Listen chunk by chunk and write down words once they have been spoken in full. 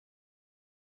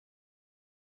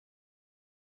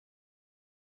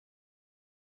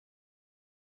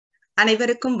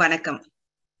அனைவருக்கும் வணக்கம்.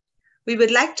 We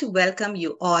would like to welcome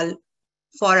you all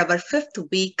for our 5th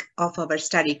week of our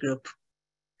study group.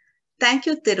 Thank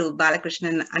you, Thiru,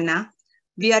 Balakrishnan Anna.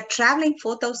 We are traveling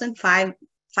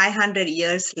 4,500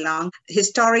 years long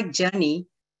historic journey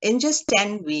in just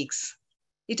 10 weeks.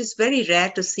 It is very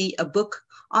rare to see a book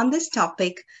on this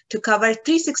topic to cover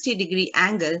 360-degree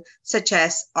angle such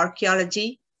as archaeology,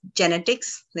 genetics,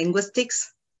 linguistics,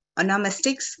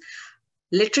 onomatics,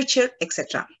 literature,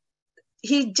 etc.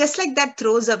 He just like that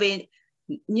throws away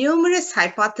numerous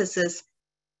hypotheses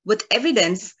with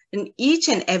evidence in each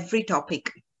and every topic.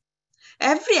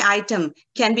 Every item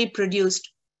can be produced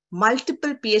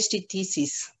multiple PhD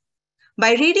theses.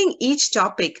 By reading each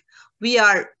topic, we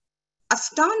are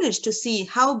astonished to see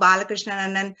how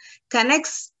Balakrishnan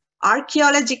connects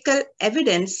archaeological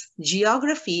evidence,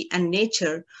 geography, and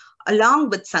nature along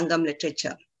with Sangam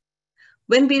literature.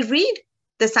 When we read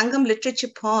the Sangam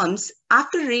literature poems,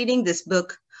 after reading this book,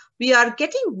 we are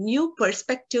getting new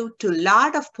perspective to a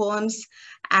lot of poems,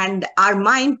 and our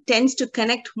mind tends to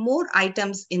connect more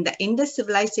items in the Indus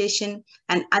civilization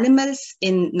and animals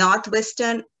in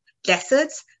northwestern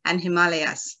deserts and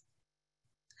Himalayas.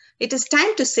 It is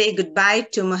time to say goodbye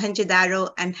to Mohenjo-daro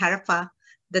and Harappa,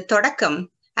 the Todakam,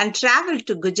 and travel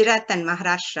to Gujarat and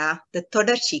Maharashtra, the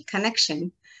Todarchi connection.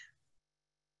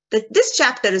 This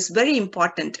chapter is very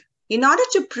important. In order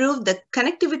to prove the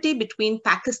connectivity between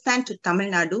Pakistan to Tamil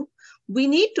Nadu, we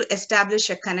need to establish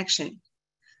a connection.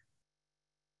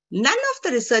 None of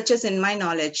the researchers in my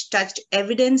knowledge touched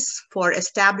evidence for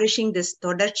establishing this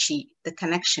Todarchi, the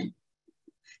connection.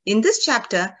 In this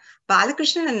chapter,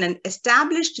 Balakrishnan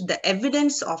established the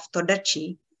evidence of Todarchi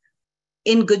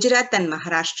in Gujarat and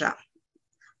Maharashtra.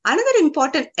 Another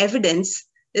important evidence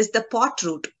is the pot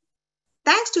route.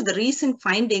 Thanks to the recent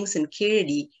findings in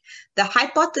Kiridi, the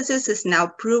hypothesis is now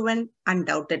proven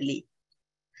undoubtedly.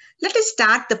 Let us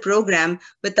start the program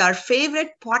with our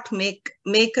favorite pot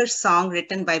maker song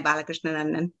written by Balakrishnan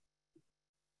Annan.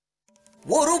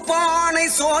 ஒரு பானை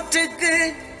சோற்றுக்கு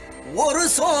ஒரு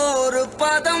சோறு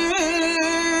பதம்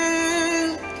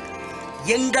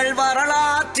எங்கள்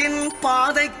வரலாற்றின்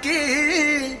பாதைக்கு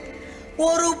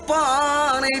ஒரு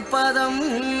பானை பதம்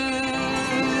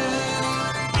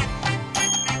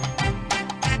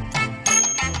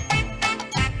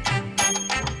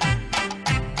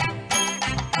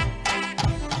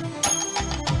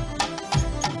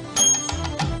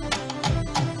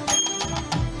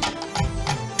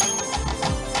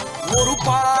ஒரு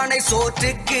பானை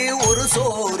சோற்றுக்கு ஒரு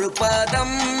சோறு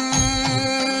பதம்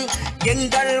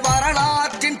எங்கள்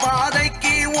வரலாற்றின்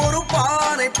பாதைக்கு ஒரு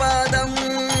பானை பதம்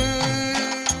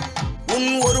உன்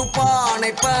ஒரு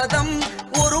பானை பதம்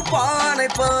ஒரு பானை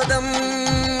பதம்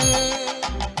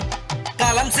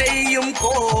களம் செய்யும்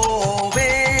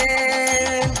கோவே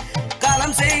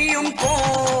களம் செய்யும்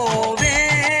கோவே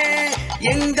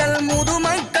எங்கள்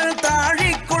முதுமக்கள்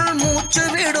தாழிக்குள் மூச்சு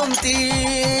விடும்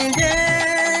தீயே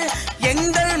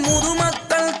எங்கள்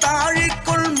முதுமக்கள்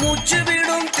தாழிக்குள் மூச்சு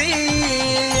விடும்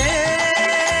தீயே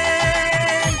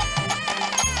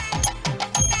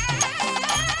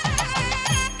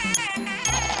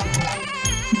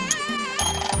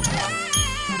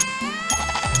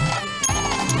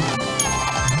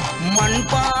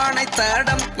மண்பானை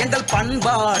தடம் எங்கள்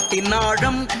பண்பாட்டின்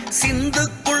ஆழம்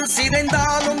சிந்துக்குள்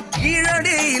சிதைந்தாலும்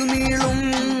கீழடியில் மீளும்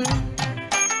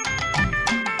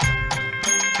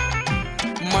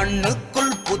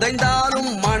மண்ணுக்குள்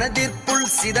புதைந்தாலும் மனதிற்குள்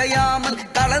சிதையாமல்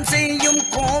களம் செய்யும்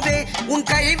கோவே உன்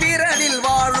கைவிரலில்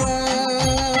வாழும்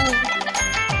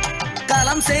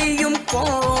களம் செய்யும்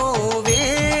கோவே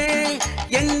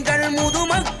எங்கள்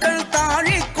முதுமக்கள்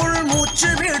தாழிக்குள்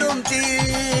மூச்சு விடும்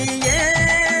தீயே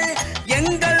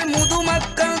எங்கள்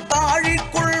முதுமக்கள்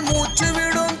தாழிக்குள் மூச்சு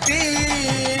விடும்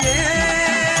தீயே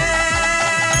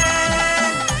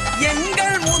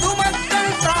எங்கள்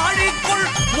முதுமக்கள் தாழிக்குள்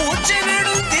மூச்சு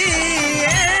விடும்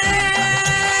தீயே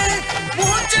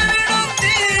மூச்சு விடும்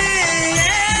தீயே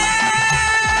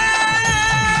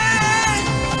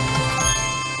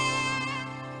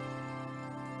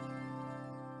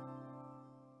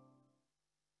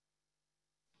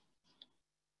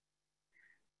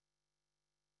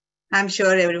I'm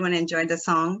sure everyone enjoyed the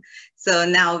song. So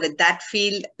now with that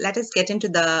feel, let us get into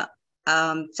the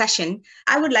session.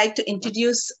 I would like to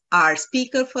introduce our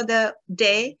speaker for the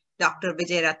day, Dr.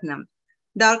 Vijay.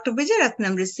 Dr.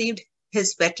 Vijay received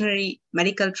his veterinary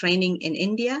medical training in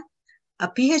India, a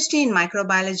PhD in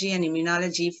microbiology and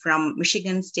immunology from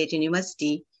Michigan State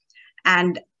University,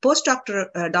 and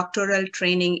postdoctoral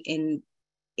training in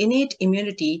innate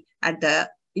immunity at the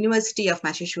University of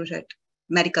Massachusetts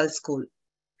Medical School.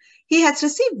 He has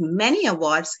received many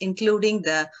awards, including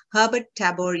the Herbert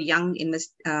Tabor Young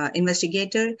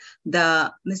Investigator,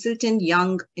 the Mistleton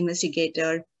Young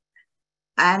Investigator,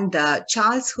 and the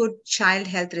Charles Hood Child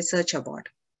Health Research Award.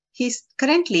 He's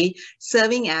currently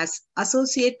serving as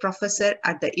Associate Professor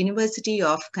at the University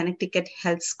of Connecticut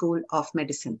Health School of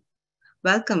Medicine.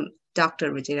 Welcome,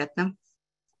 Dr. Vijayaratnam.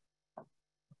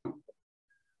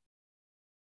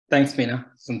 Thanks, Meena,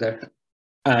 Sundar.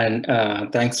 And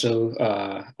thanks to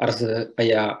Arasu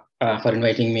Aya for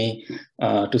inviting me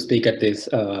to speak at this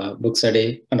book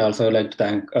study. And also I'd like to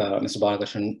thank Mr.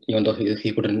 Balakrishnan, even though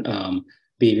he couldn't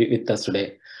be with us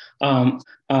today. So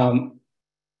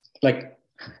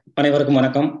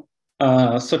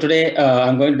today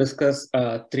I'm going to discuss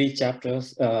 3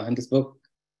 chapters in this book.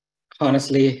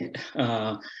 Honestly,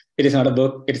 it is not a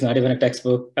book. It is not even a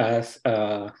textbook, as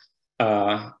Meena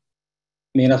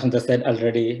Sundar said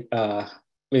already,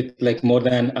 with like more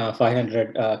than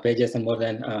 500 pages and more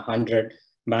than 100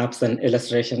 maps and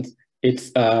illustrations. It's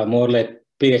more like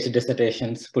PhD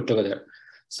dissertations put together.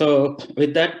 So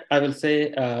with that, I will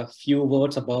say a few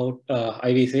words about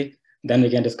IVC. Then we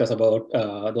can discuss about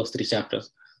those 3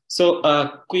 chapters. So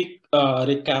a quick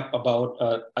recap about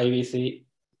IVC.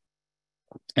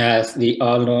 As we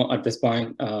all know at this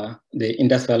point, the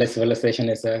Indus Valley civilization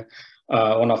is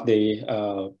one of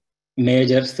the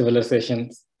major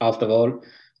civilizations of the world.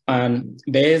 And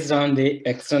based on the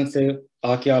extensive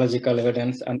archaeological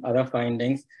evidence and other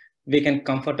findings, we can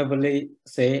comfortably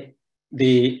say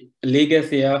the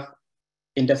legacy of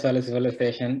Indus Valley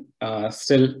civilization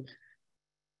still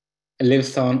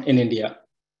lives on in India.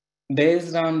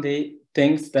 Based on the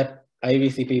things that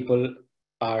IVC people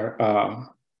are,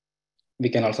 we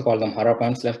can also call them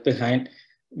Harappans, left behind,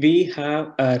 we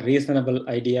have a reasonable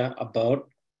idea about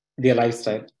their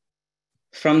lifestyle.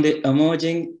 From the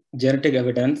emerging genetic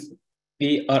evidence,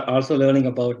 we are also learning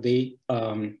about the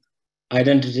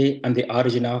identity and the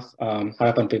origin of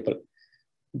Harappan people.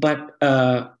 But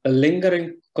a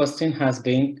lingering question has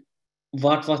been,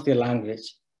 what was their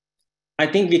language? I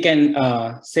think we can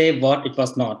say what it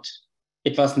was not.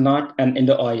 It was not an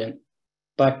Indo-Aryan,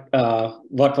 but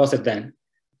what was it then?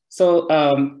 So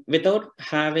without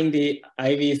having the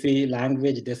IVC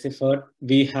language deciphered,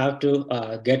 we have to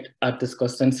get at these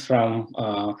questions from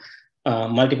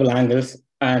multiple angles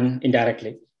and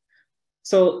indirectly.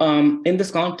 So in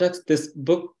this context, this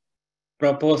book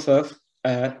proposes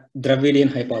a Dravidian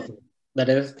hypothesis, that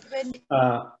is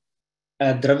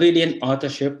a Dravidian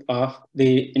authorship of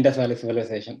the Indus Valley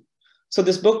civilization. So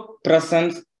this book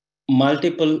presents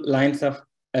multiple lines of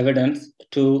evidence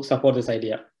to support this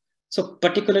idea. So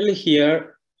particularly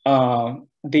here,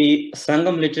 the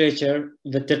Sangam literature,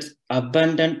 with its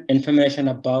abundant information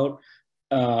about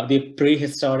the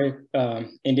prehistoric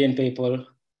Indian people,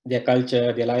 their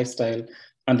culture, their lifestyle,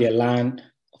 and their land,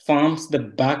 forms the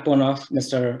backbone of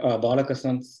Mr.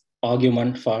 Balakrishnan's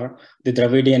argument for the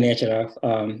Dravidian nature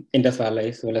of Indus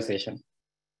Valley civilization.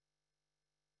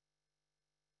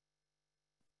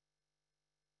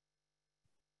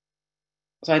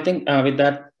 So I think with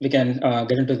that, we can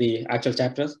get into the actual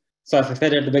chapters. So as I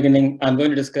said at the beginning, I'm going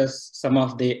to discuss some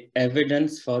of the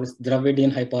evidence for this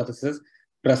Dravidian hypothesis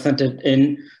presented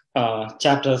in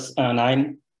chapters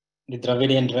 9, the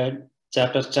Dravidian Red,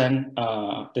 chapter 10,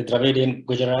 the Dravidian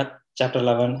Gujarat, chapter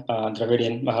 11,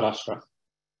 Dravidian Maharashtra.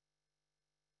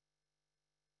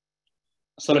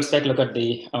 So let's take a look at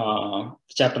the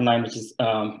chapter 9, which is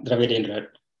Dravidian Red.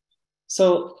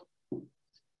 So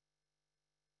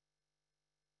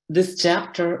this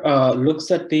chapter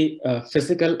looks at the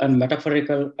physical and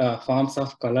metaphorical forms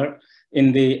of color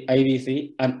in the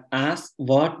IVC and asks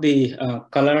what the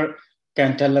color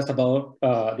can tell us about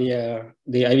the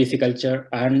IVC culture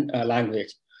and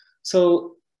language.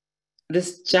 So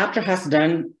this chapter has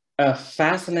done a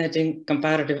fascinating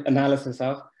comparative analysis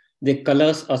of the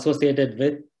colors associated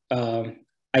with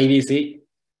IVC,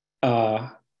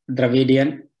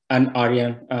 Dravidian, and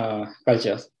Aryan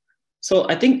cultures. So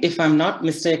I think, if I'm not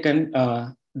mistaken,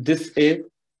 this is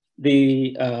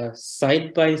the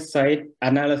side-by-side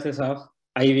analysis of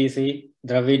IVC,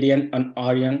 Dravidian, and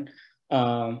Aryan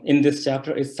in this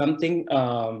chapter is something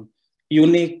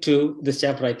unique to this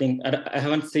chapter. I think I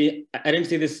didn't see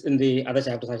this in the other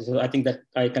chapters actually. So I think that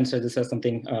I consider this as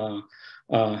something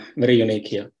very unique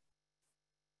here.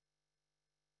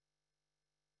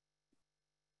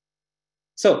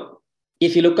 So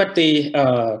if you look at the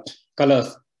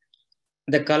colors,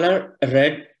 the color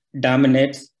red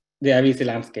dominates the IVC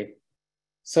landscape.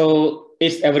 So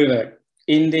it's everywhere.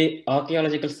 In the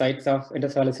archaeological sites of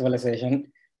Indus Valley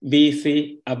civilization, we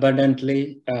see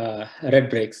abundantly red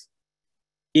bricks.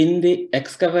 in the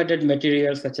excavated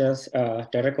materials such as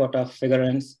terracotta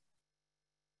figurines,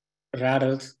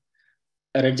 rattles,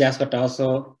 red jasper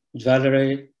torso,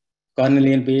 jewelry,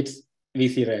 cornelian beads, we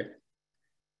see red.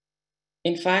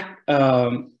 In fact,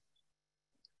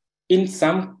 in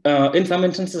some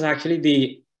instances, actually,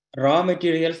 the raw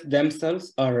materials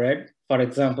themselves are red. For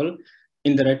example,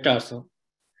 in the red torso.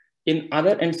 In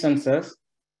other instances,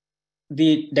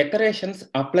 the decorations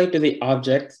applied to the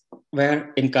objects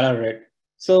were in color red.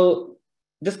 So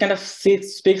this kind of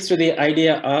speaks to the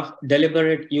idea of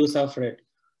deliberate use of red.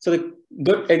 So the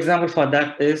good example for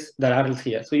that is the rattles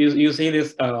here. So you see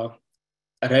this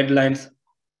red lines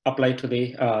applied to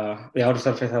the outer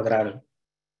surface of the rattle.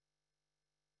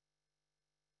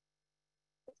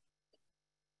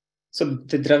 So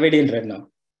the Dravidian red now.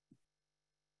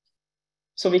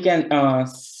 So we can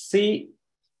see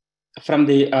from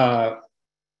the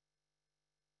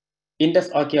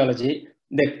Indus archaeology,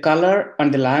 the color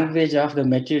and the language of the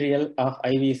material of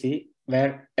IVC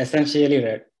were essentially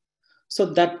red. So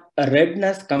that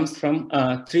redness comes from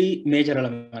three major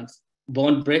elements: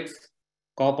 bone bricks,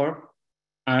 copper,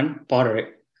 and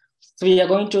pottery. So we are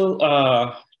going to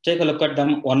take a look at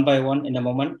them one by one in a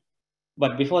moment.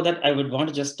 But before that, I would want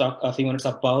to just talk a few minutes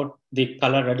about the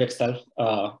color red itself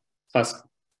first.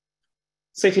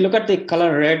 So if you look at the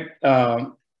color red,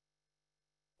 the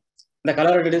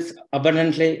color red is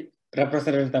abundantly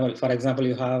represented in Tamil. For example,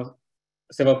 you have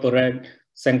Sivapu red,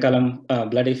 Senkalam,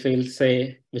 bloody field,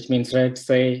 say, which means red,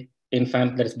 say,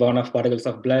 infant that is born of particles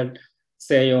of blood,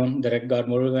 Seyon, the red god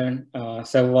Murugan,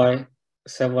 Sevai,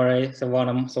 Sevarai,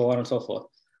 Sevanam, so on and so forth.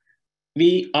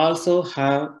 We also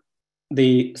have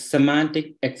the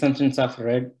semantic extensions of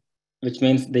red, which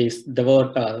means the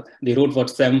root word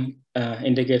sem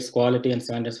indicates quality and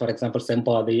standards. For example,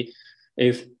 sempadi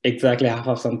is exactly half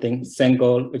of something.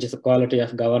 Sengol, which is a quality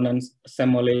of governance.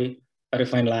 Semoli, a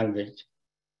refined language.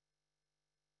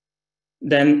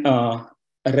 Then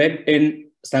red in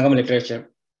Sangam literature.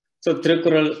 So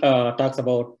Thirukural talks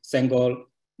about Sengol.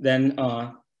 Then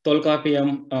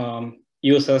Tolkappiyam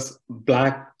uses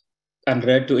black and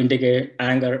red to indicate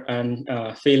anger and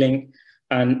feeling.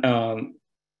 And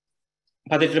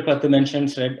Patitripathu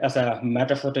mentions red as a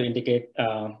metaphor to indicate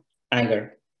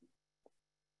anger.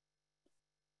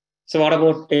 So what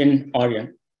about in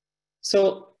Orient?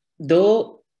 So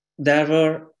though there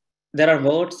are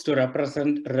words to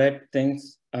represent red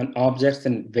things and objects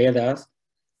in Vedas,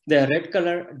 the red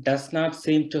color does not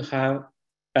seem to have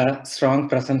a strong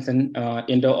presence in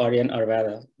Indo-Aryan or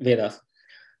Vedas.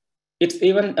 It's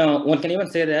even, one can even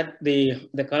say that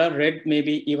the color red may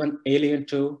be even alien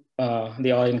to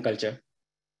the Aryan culture.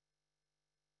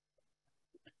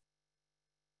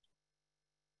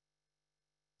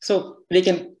 So we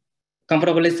can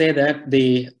comfortably say that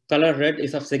the color red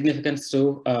is of significance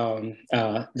to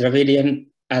Dravidian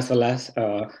as well as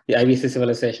the IVC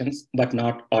civilizations, but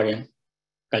not Aryan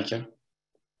culture.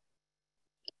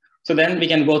 So then we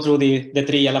can go through the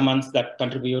three elements that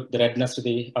contribute the redness to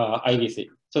the IVC.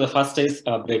 So the first is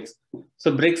bricks.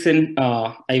 So bricks in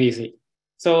IVC.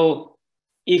 So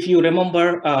if you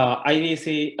remember,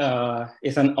 IVC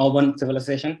is an urban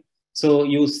civilization. So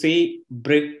you see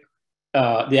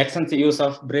the extensive use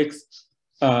of bricks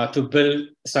to build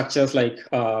structures like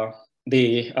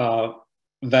the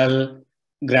well,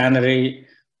 granary,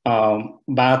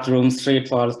 bathrooms, street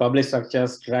walls, public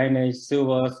structures, drainage,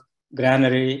 sewers,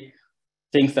 granary,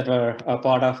 things that were a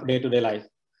part of day-to-day life.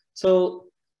 So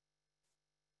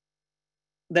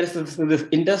there is this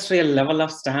industrial level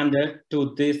of standard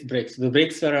to these bricks. The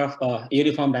bricks are of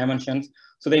uniform dimensions.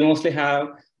 So they mostly have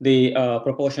the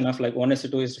proportion of like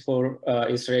 1:2:4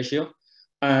 is ratio.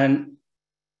 And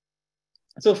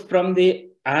so from the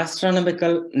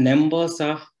astronomical numbers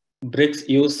of bricks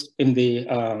used in the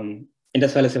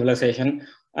Indus Valley civilization,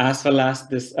 as well as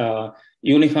this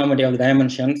uniformity of the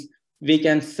dimensions, we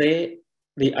can say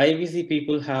the IVC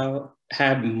people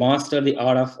had mastered the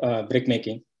art of brick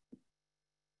making.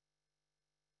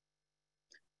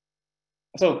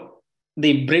 So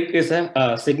the brick is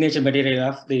a signature material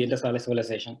of the Indus Valley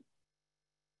civilization.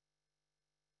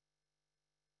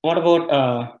 What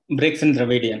about bricks in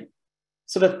Dravidian?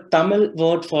 So the Tamil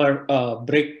word for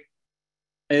brick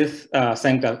is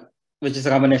senkal, which is a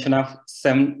combination of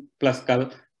sem plus kal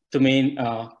to mean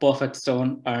perfect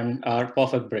stone and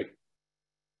perfect brick.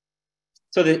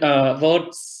 So the word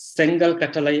sengal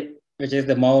kattalai, which is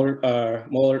the mold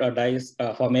or dies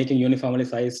for making uniformly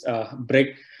sized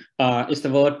brick, is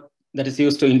the word that is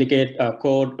used to indicate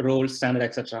code, rules, standard,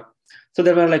 etc. So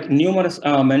there were like numerous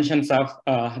mentions of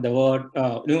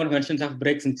numerous mentions of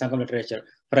bricks in Sangam literature.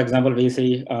 For example, we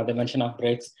see the mention of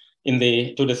bricks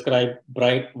to describe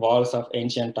bright walls of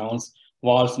ancient towns,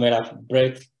 walls made of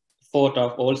bricks, fort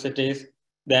of old cities.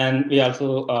 Then we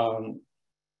also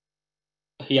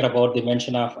hear about the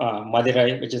mention of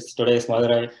Madurai, which is today's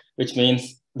Madurai, which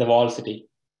means the wall city.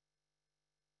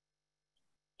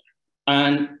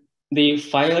 And the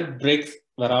fired bricks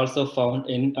were also found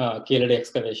in Kiladi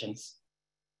excavations,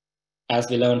 as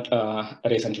we learned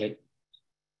recently.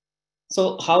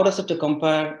 So how does it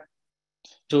compare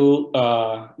to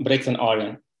bricks in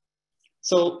Orient?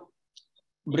 So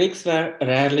bricks were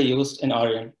rarely used in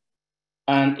Orient,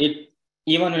 and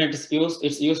even when it's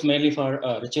used mainly for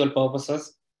ritual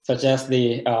purposes, such as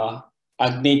the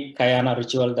Agni Kayana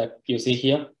ritual that you see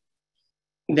here.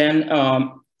 Then,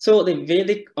 so the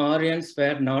Vedic Aryans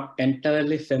were not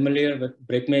entirely familiar with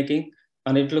brick making,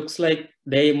 and it looks like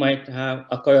they might have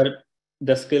acquired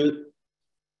the skill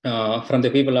from the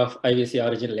people of IVC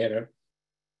origin later.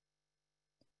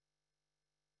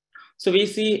 So we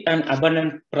see an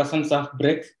abundant presence of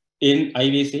bricks in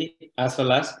IVC as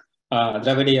well as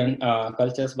Dravidian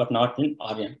cultures, but not in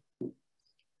Aryan.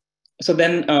 So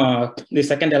then the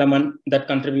second element that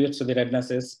contributes to the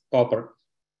redness is copper.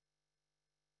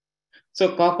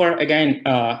 So copper, again,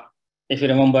 if you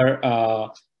remember,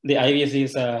 the IVC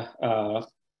is a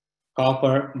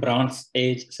copper Bronze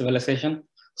Age civilization.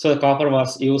 So the copper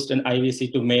was used in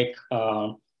IVC to make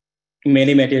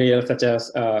many materials such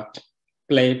as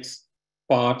plates,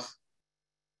 pots,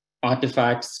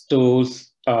 artifacts,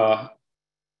 tools,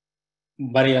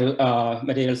 burial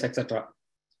materials, etc.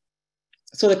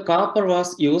 So the copper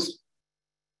was used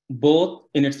both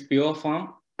in its pure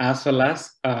form as well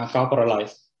as copper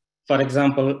alloys. For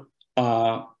example,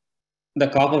 the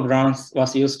copper bronze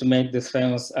was used to make this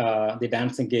famous the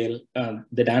dancing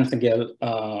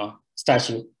girl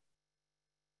statue.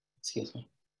 Excuse me.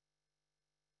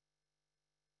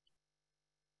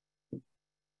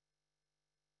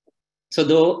 So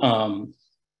though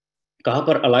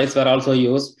copper alloys were also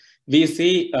used, we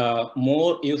see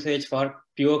more usage for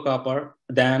pure copper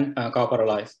than copper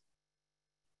alloys.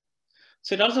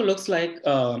 So it also looks like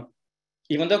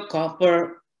even though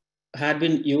copper had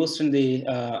been used in the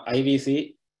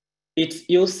IVC, its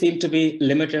use seemed to be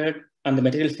limited and the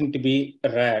material seemed to be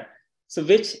rare. So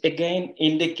which again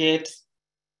indicates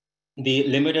the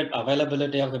limited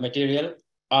availability of the material,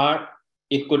 or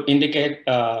it could indicate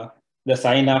the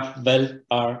sign of wealth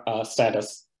or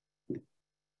status.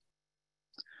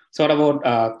 So what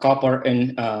about copper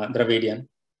in Dravidian?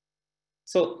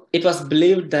 So it was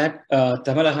believed that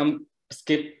Tamilaham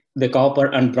skipped the copper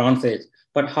and bronze age,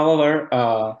 but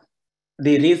however,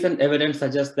 the recent evidence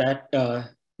suggests that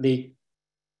the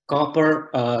copper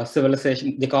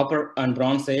civilization, the copper and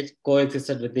bronze age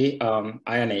coexisted with the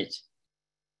iron age.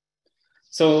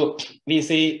 So we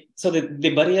see, so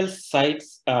the burial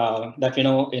sites that we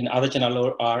know in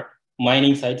Adachanallur are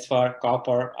mining sites for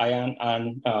copper, iron,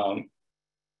 and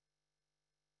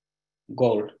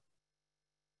gold.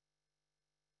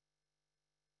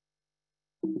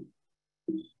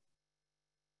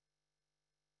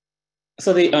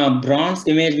 So the bronze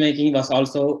image making was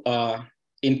also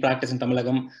in practice in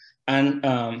Tamilagam, and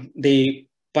the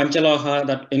Panchaloha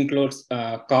that includes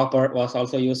copper was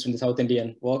also used in the South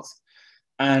Indian works.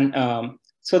 And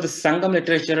so the Sangam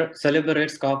literature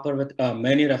celebrates copper with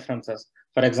many references.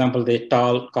 For example, the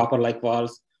tall copper-like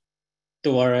walls,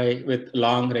 Tuvarai with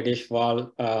long reddish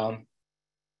wall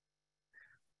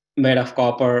made of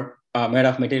copper, made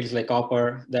of materials like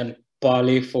copper, then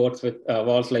Pali forts with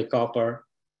walls like copper.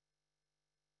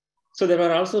 So there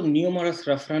are also numerous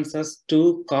references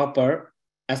to copper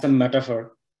as a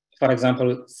metaphor. For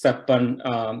example, Seppan,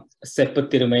 Seppu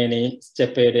Tirumeni,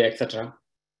 Steppede, etc.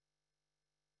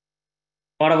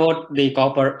 What about the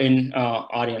copper in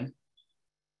Aryan?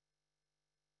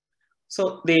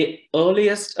 So the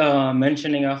earliest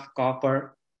mentioning of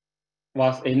copper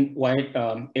was in White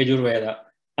Yajurveda,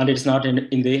 and it's not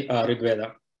in the Rig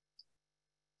Veda.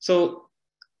 So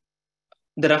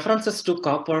the references to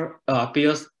copper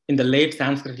appears in the late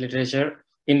Sanskrit literature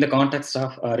in the context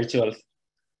of rituals.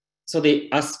 So the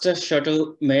Asta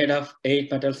Shatu made of 8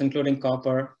 metals, including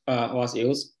copper, was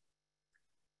used.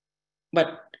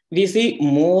 But we see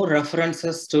more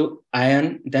references to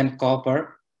iron than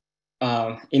copper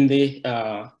in the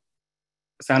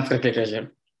Sanskrit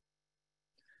literature.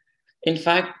 In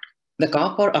fact, the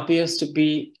copper appears to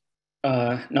be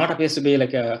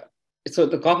like a, so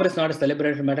the copper is not a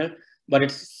celebrated metal, but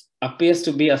it appears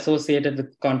to be associated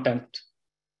with contempt.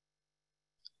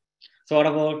 So what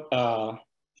about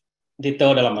the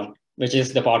third element, which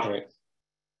is the pottery?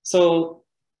 So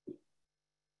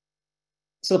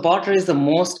the pottery is the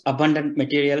most abundant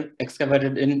material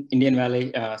excavated in Indian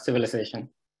Valley civilization.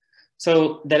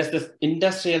 So there is this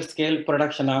industrial scale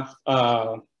production of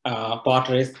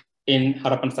potteries in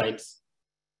Harappan sites.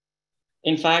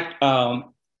 In fact,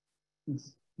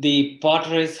 the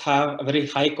potteries have a very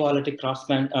high quality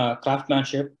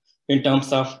craftsmanship in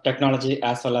terms of technology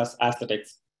as well as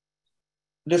aesthetics.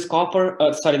 These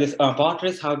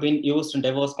potteries have been used in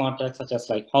diverse contexts such as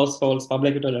like households,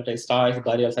 public utilities, toys,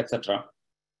 burials, etc.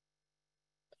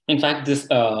 In fact,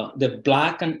 the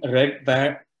black and red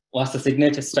ware was the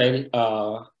signature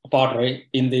style pottery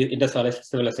in the Indus Valley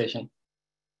civilization.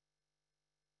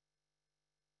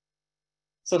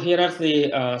 So here are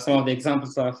the some of the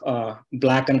examples of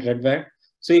black and red ware.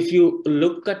 So if you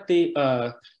look at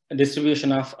the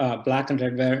distribution of black and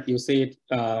red ware, you see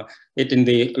it in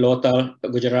the Lothal,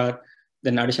 Gujarat,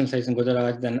 then additional sites in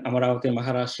Gujarat, then Amaravati,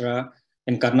 Maharashtra,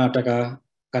 in Karnataka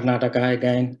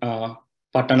again,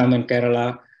 Pattanam in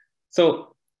Kerala. So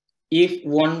if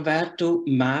one were to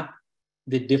map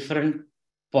the different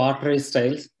pottery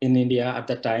styles in India at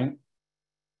that time,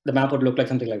 the map would look like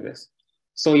something like this.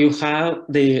 So you have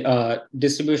the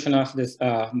distribution of this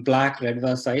black red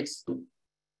ware sites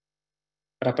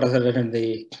represented in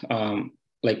the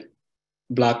like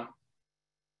black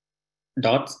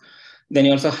dots. Then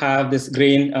you also have this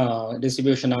green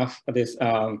distribution of this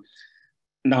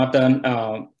northern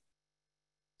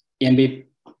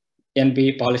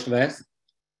NB polished wares.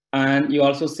 And you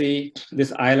also see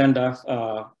this island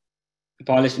of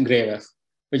polished gray wares,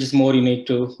 which is more unique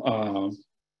to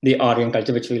the Aryan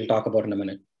culture, which we'll talk about in a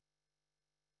minute.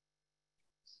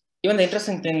 Even the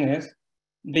interesting thing is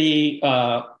the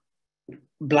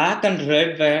black and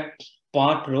red ware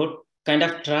pot route kind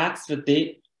of tracks with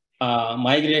the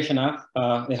migration of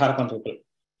the Harappan people.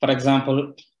 For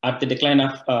example, at the decline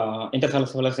of Indus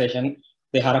civilization,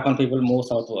 the Harappan people moved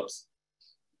southwards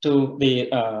to the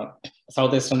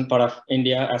southeastern part of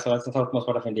India as well as the southmost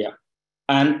part of India.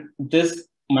 And this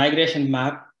migration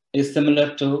map is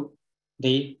similar to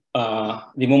the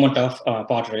movement of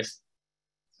potteries,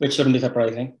 which shouldn't be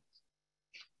surprising.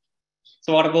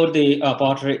 So what about the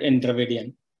pottery in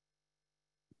Dravidian?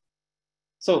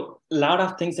 So a lot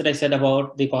of things that I said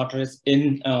about the potteries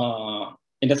in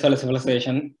Indus Valley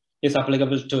civilization is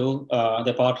applicable to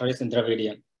the potteries in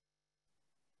Dravidian.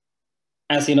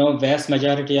 As you know, vast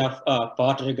majority of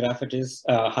pottery graffitis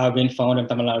have been found in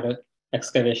Tamil Nadu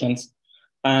excavations.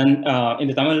 And in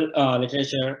the Tamil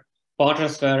literature,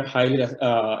 potters were highly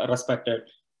respected.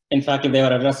 In fact, they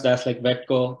were addressed as like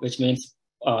Vetko, which means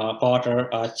potter,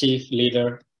 chief,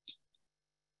 leader.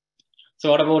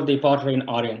 So what about the pottery in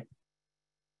Aryan?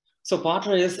 So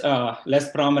pottery is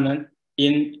less prominent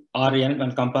in Aryan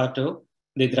when compared to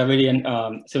the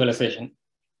Dravidian civilization.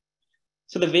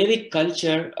 So the Vedic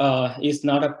culture is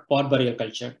not a pot burial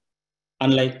culture,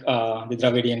 unlike the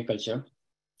Dravidian culture.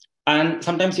 And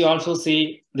sometimes you also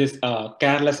see this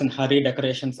careless and hurried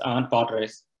decorations on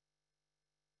potteries.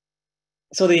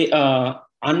 So the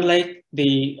unlike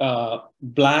the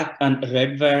black and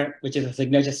red ware, which is a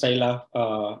signature style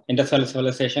of Indus Valley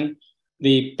civilization,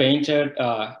 the painted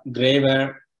gray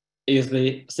ware is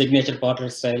the signature pottery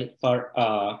style for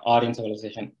Aryan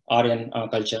civilization, Aryan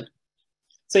culture.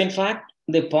 So in fact,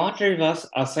 the pottery was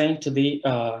assigned to the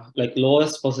like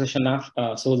lowest position of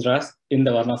Sudras in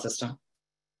the Varna system.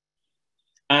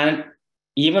 And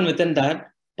even within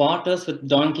that, potters with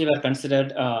donkey were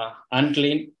considered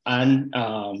unclean and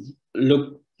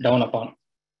looked down upon.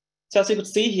 So as you could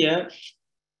see here,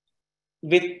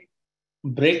 with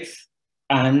bricks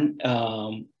and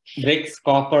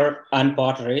copper and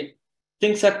pottery,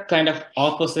 things are kind of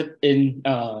opposite in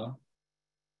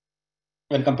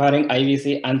when comparing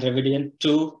IVC and Dravidian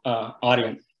to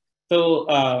Aryan. So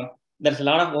there's a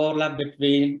lot of overlap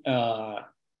between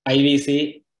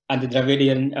IVC and the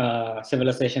Dravidian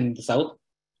civilization in the south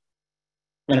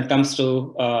when it comes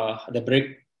to the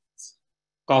brick,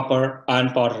 copper,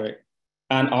 and pottery.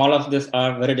 And all of this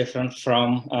are very different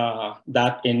from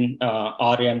that in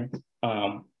Aryan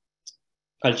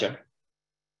culture.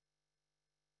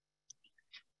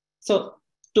 So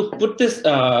to put this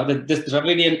this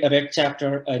Dravidian red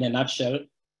chapter in a nutshell,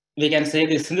 we can say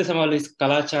the Sindhu Samaveli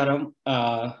Kalacharam,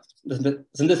 the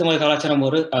Sindhu Samaveli Kalacharam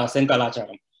or Sen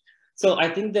Kalacharam. So I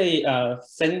think the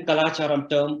Sen Kalacharam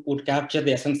term would capture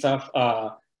the essence of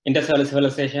Indus Valley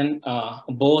civilization,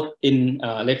 both in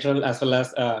literal as well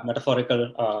as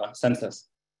metaphorical senses.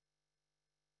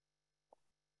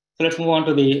 So let's move on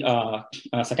to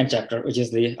the second chapter, which is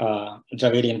the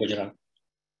Dravidian Gujarat.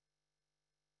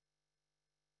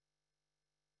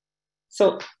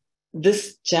 So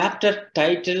this chapter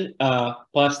title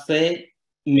per se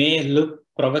may look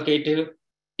provocative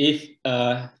if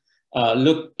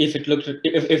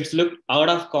it's looked out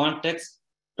of context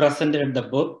presented in the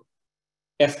book,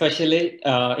 especially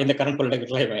in the current political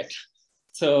climate.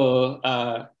 So,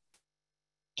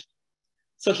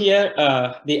 here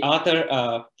the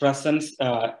author presents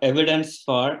evidence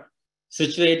for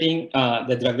situating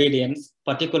the Dravidians,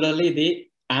 particularly the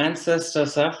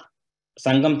ancestors of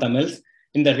Sangam Tamils,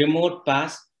 in the remote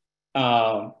past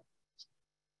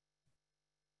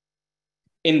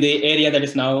in the area that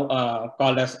is now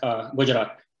called as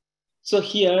Gujarat. So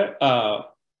here,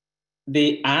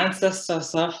 the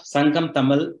ancestors of Sangam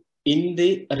Tamil in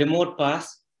the remote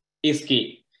past is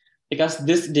key, because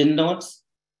this denotes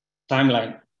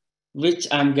timeline, which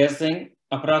I'm guessing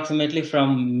approximately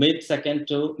from mid-second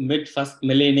to mid-first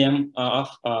millennium of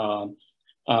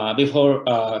before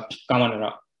Common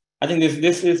Era. I think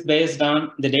this is based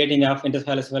on the dating of Indus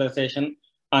Valley civilization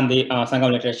and the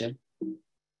Sangam literature.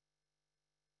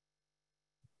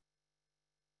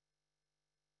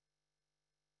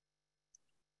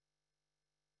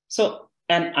 So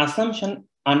an assumption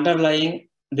underlying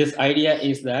this idea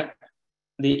is that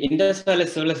the Indus Valley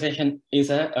civilization is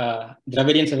a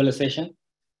Dravidian civilization,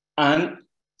 and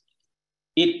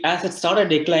as it started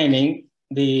declining,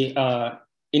 the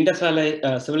Indus Valley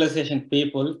civilization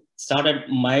people started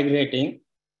migrating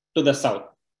to the south,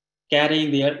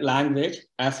 carrying their language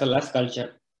as well as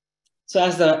culture. So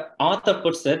as the author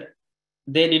puts it,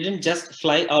 they didn't just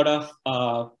fly out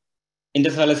of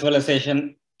Indus Valley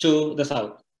civilization to the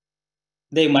south.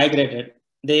 They migrated.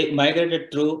 They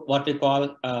migrated through what we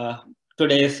call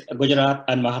today's Gujarat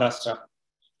and Maharashtra.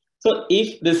 So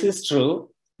if this is true,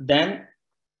 then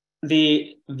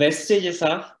the vestiges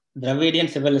of Dravidian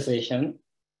civilization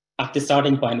at the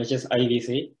starting point, which is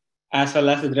IVC, as well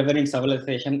as the Dravidian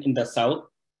civilization in the south,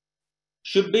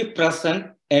 should be present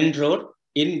en route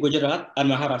in Gujarat and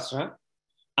Maharashtra,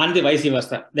 and the vice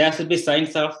versa. There should be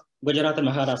signs of Gujarat and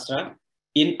Maharashtra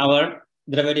in our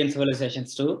Dravidian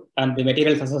civilizations too, and the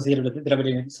materials associated with the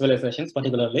Dravidian civilizations,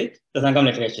 particularly the Sangam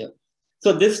literature.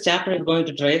 So this chapter is going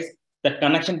to trace the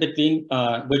connection between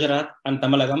Gujarat and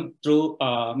Tamilagam through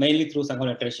mainly through Sangam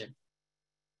literature.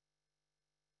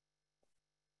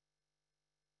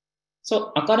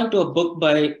 So according to a book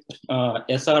by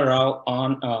S.R. Rao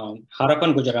on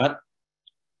Harappan Gujarat,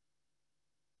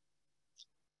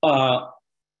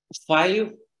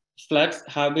 5 floods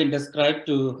have been described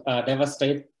to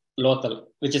devastate Lothal,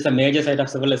 which is a major site of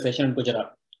civilization in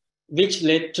Gujarat, which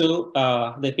led to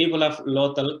the people of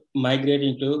Lothal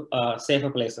migrating to safer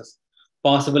places,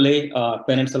 possibly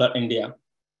peninsular India.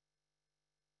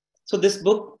 So this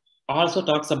book also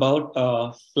talks about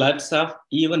floods of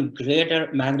even greater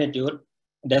magnitude,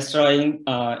 destroying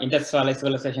Indus Valley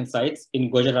civilization sites in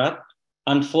Gujarat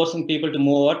and forcing people to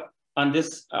move out. And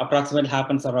this approximately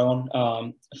happens around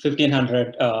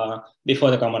 1500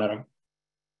 before the Common Era.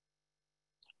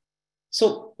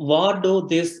 So what do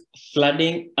this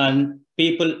flooding and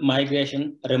people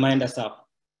migration remind us of?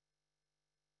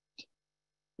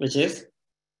 Which is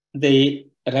the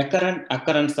recurrent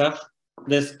occurrence of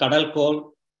this kadal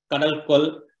kol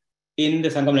in the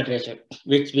Sangam literature,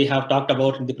 which we have talked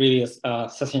about in the previous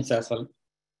sessions as well.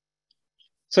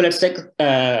 So let's look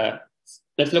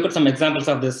at some examples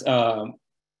of this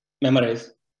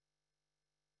memories.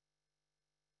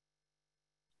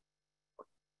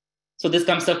 So this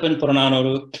comes up in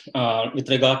Purananuru with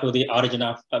regard to the origin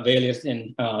of Valiers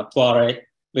in Tuare,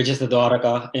 which is the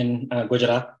Dwaraka in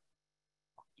Gujarat.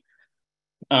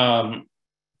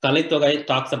 Kalitogai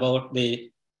talks about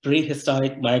the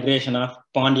prehistoric migration of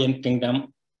Pandyan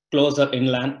kingdom closer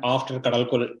inland after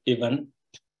Kadalkul event.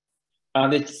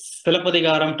 The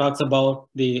Silapadigaram talks about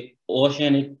the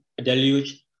oceanic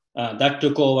deluge that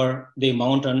took over the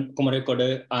mountain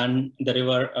Kumarikodu and the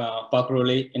river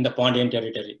Pakruli in the Pandyan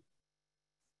territory.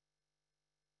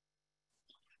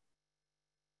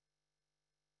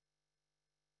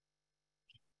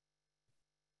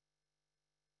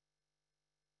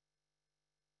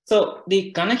 So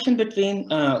the connection between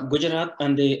Gujarat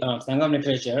and the Sangam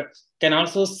literature can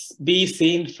also be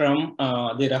seen from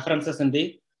the references in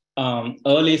the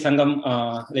early Sangam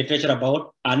literature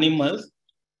about animals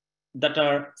that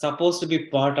are supposed to be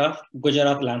part of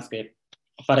Gujarat landscape.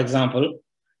 For example,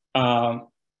 the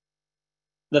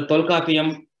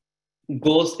Tolkappiyam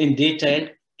goes in detail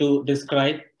to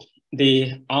describe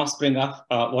the offspring of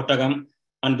Ottagam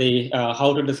and the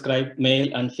how to describe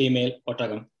male and female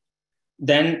Ottagam.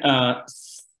 Then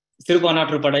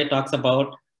Thiru talks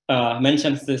about,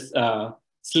 mentions this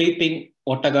sleeping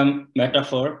Ottagam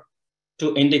metaphor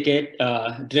to indicate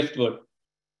driftwood.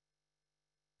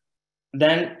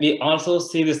 Then we also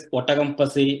see this Ottagam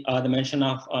Pasi, the mention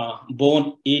of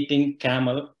bone-eating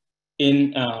camel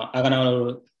in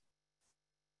Aganavalu.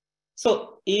 So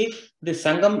if the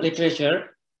Sangam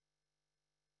literature,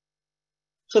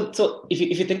 so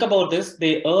if you think about this,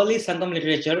 the early Sangam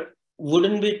literature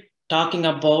wouldn't be talking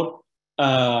about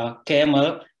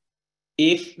camel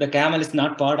if the camel is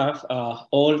not part of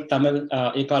old Tamil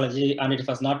ecology and it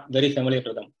was not very familiar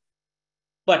to them.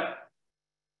 But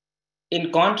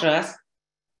in contrast,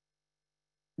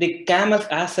 the camels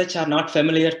as such are not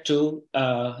familiar to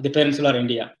the peninsular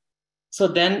India. So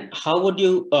then how would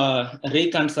you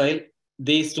reconcile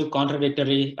these two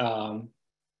contradictory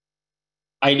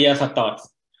ideas or thoughts?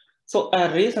 So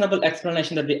a reasonable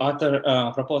explanation that the author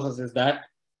proposes is that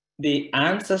the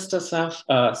ancestors of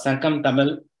Sangam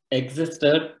Tamil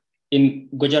existed in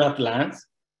Gujarat lands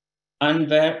and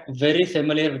were very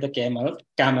familiar with the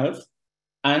camels,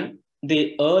 and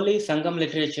the early Sangam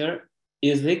literature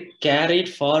is the carried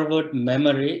forward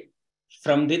memory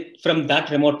from that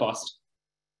remote past,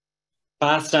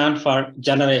 passed on for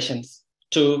generations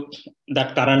to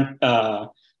that current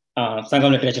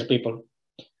Sangam literature people.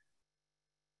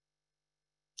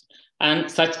 And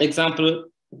such example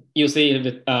you see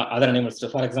with other animals too.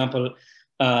 For example,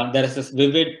 there is this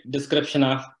vivid description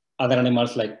of other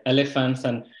animals like elephants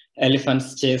and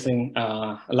elephants chasing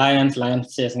lions,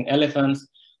 lions chasing elephants.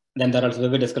 Then there is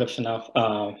vivid description of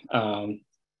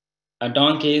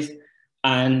donkeys,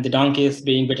 and the donkeys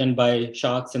being bitten by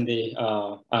sharks in the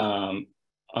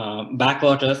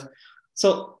backwaters.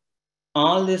 So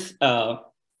all these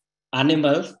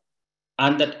animals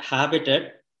and that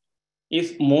habitat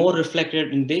is more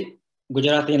reflected in the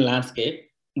Gujarati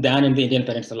landscape than in the Indian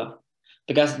peninsula,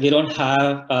 because we don't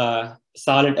have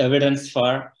solid evidence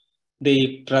for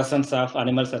the presence of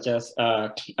animals such as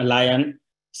a lion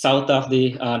south of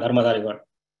the Narmada River.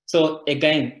 So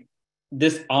again,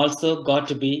 this also got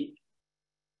to be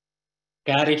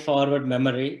carried forward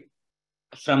memory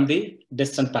from the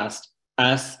distant past,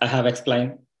 as I have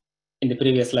explained in the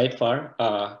previous slide for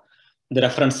the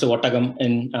reference to Ottagam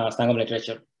in Sangam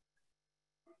literature.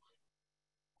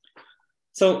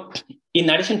 So in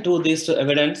addition to these two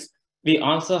evidence, we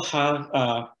also have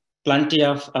plenty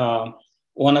of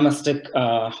onomastic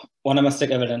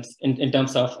evidence in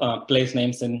terms of place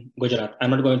names in Gujarat.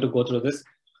 I'm not going to go through this.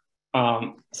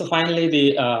 So finally,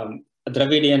 the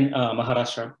Dravidian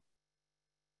Maharashtra.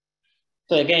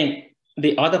 So again,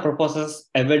 the author proposes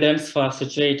evidence for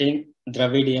situating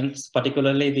Dravidians,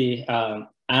 particularly the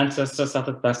ancestors of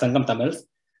the Sangam Tamils,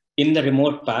 in the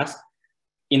remote past,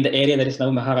 in the area that is now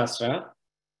Maharashtra.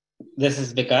 This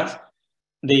is because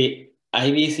the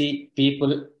IVC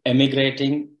people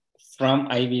emigrating from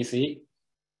IVC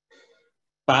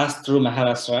passed through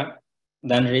Maharashtra,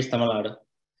 then reached Tamil Nadu.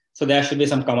 So there should be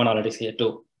some commonalities here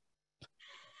too.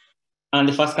 And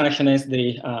the first connection is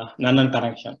the Nannan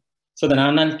connection. So the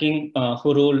Nannan king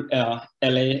who ruled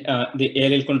LA, the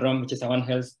Elil Kundram, which is 7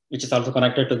 hills, which is also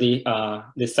connected to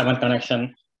the seventh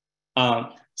connection.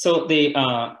 So the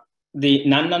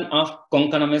Nannan of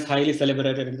Konkanam is highly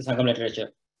celebrated in the Sangam literature.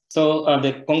 So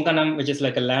the Konkanam, which is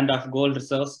like a land of gold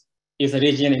reserves, is a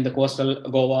region in the coastal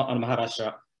Goa and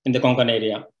Maharashtra in the Konkan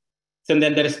area. So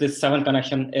then there is this 7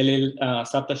 connection, Elil,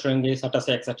 Saptashringi, Satase,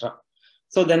 etc.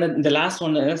 So then the last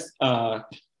one is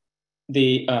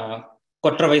the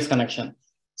Kotravais connection.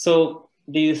 So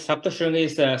the Saptashringi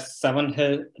is a 7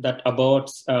 hill that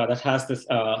abodes, that has this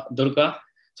Durga.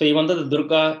 So even though the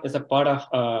Durga is a part of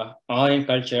Aryan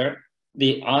culture,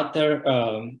 the author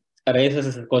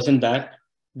raises a question that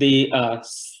the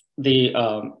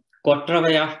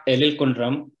Kotravai of Elil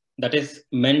Kundram that is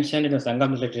mentioned in the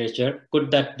Sangam literature, could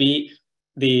that be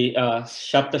the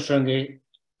Saptashringi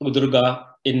Durga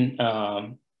in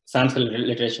Sanskrit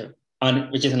literature,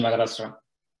 which is in Maharashtra?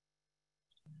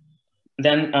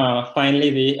 Then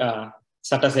finally, the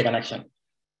Satase connection.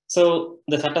 So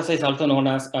the Satase is also known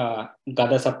as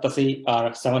Gada Saptasi,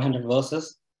 or 700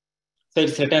 verses. So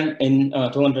it's written in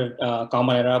 200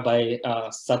 Common Era by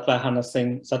Satvahana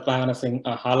Singh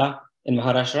Hala in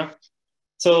Maharashtra.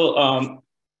 So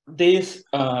these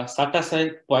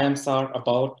Satase poems are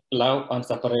about love and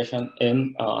separation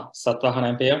in Satvahana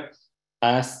Empire.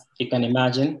 As you can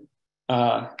imagine,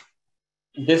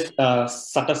 this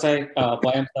Satase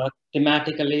poems are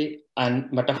thematically and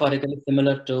metaphorically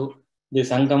similar to the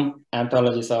Sangam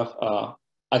anthologies of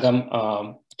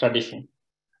Agam tradition,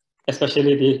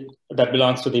 especially that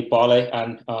belongs to the Palai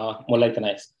and Molai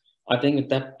Tanais. I think with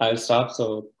that, I'll stop.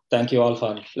 So thank you all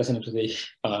for listening to the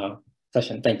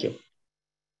session. Thank you.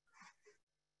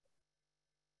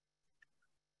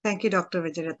 Thank you, Dr.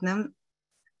 Vijayaratnam.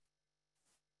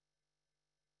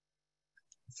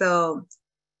 So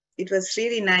it was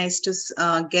really nice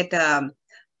to get a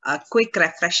a quick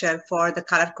refresher for the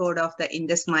color code of the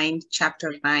Indus Mind,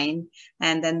 Chapter 9,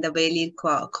 and then the Valley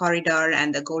Corridor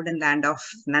and the Golden Land of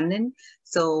Nannan.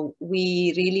 So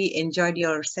we really enjoyed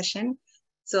your session.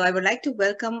 So I would like to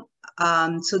welcome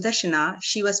Sudarshana.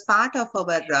 She was part of our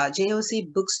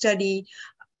JOC book study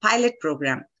pilot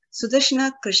program.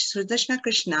 Sudarshana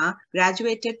Krishna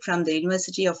graduated from the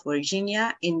University of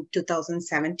Virginia in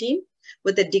 2017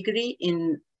 with a degree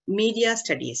in media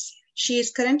studies. She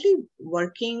is currently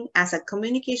working as a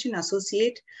communication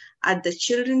associate at the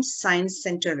Children's Science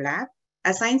Center Lab,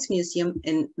 a science museum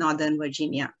in Northern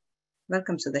Virginia.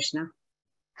 Welcome, Sudarshana.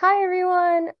 Hi,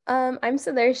 everyone. I'm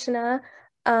Sudarshana.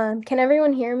 Can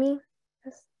everyone hear me?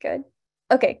 That's good.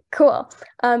 Okay, cool.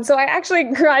 So I actually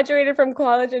graduated from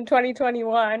college in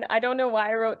 2021. I don't know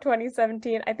why I wrote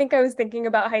 2017. I think I was thinking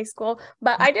about high school,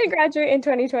 but I did graduate in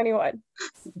 2021.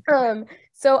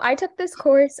 So I took this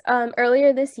course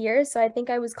earlier this year, so I think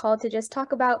I was called to just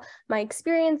talk about my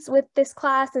experience with this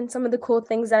class and some of the cool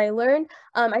things that I learned.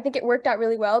 I think it worked out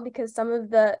really well because some of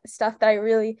the stuff that I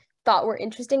really thought were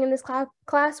interesting in this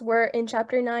class were in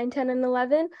chapter 9, 10, and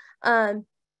 11.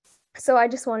 So I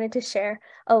just wanted to share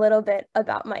a little bit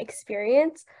about my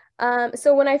experience.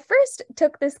 So when I first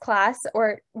took this class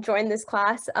or joined this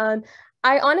class,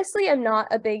 I honestly am not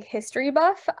a big history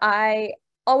buff. I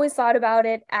always thought about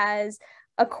it as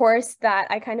a course that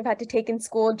I kind of had to take in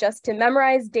school just to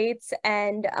memorize dates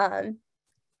and,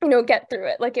 get through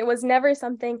it. Like, it was never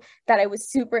something that I was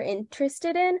super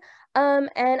interested in. And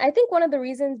I think one of the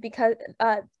reasons because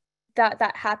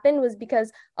that happened was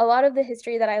because a lot of the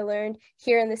history that I learned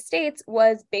here in the States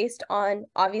was based on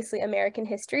obviously American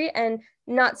history and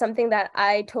not something that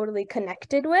I totally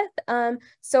connected with.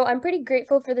 So I'm pretty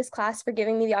grateful for this class for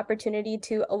giving me the opportunity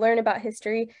to learn about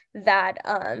history that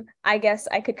I guess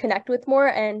I could connect with more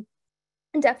and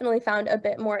definitely found a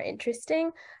bit more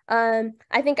interesting.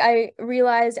 I think I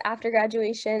realized after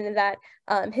graduation that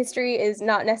history is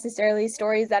not necessarily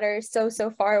stories that are so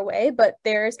far away, but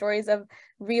there are stories of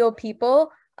real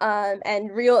people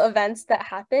and real events that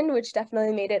happened, which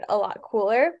definitely made it a lot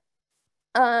cooler.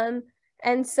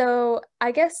 And so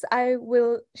I guess I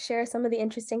will share some of the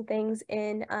interesting things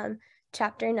in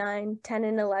chapter 9, 10,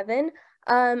 and 11.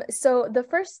 So the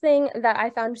first thing that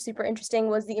I found super interesting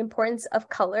was the importance of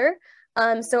color.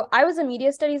 So I was a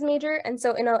media studies major, and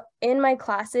so in my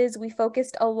classes, we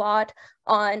focused a lot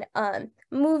on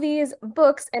movies,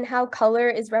 books, and how color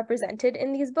is represented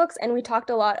in these books. And we talked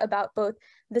a lot about both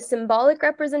the symbolic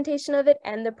representation of it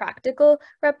and the practical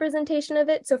representation of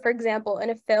it. So for example, in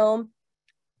a film,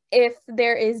 if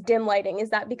there is dim lighting, is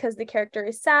that because the character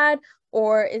is sad,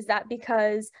 or is that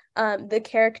because the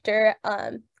character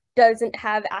doesn't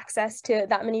have access to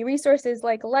that many resources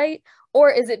like light, or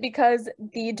is it because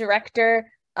the director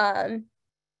didn't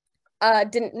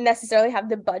necessarily have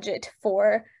the budget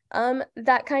for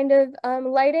that kind of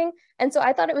lighting? And so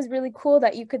I thought it was really cool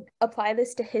that you could apply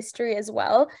this to history as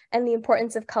well, and the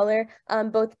importance of color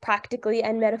both practically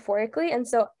and metaphorically. And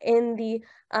so in the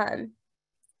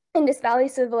Indus Valley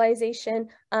civilization,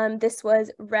 this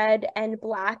was red and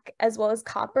black as well as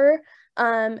copper.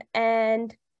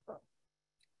 And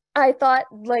I thought,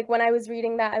 like, when I was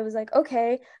reading that, I was like,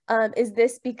 okay, is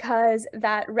this because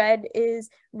that red is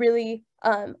really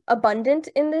abundant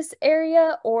in this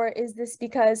area? Or is this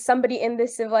because somebody in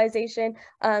this civilization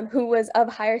who was of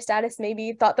higher status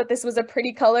maybe thought that this was a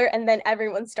pretty color, and then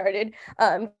everyone started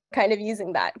kind of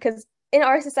using that? Because in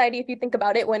our society, if you think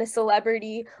about it, when a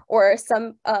celebrity or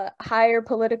some higher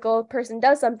political person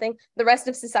does something, the rest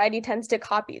of society tends to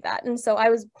copy that. And so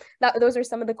those are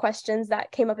some of the questions that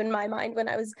came up in my mind when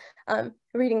I was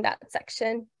reading that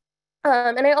section.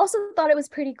 And I also thought it was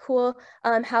pretty cool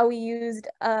how we used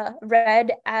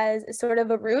red as sort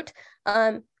of a root.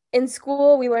 In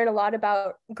school, we learn a lot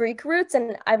about Greek roots,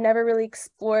 and I've never really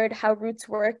explored how roots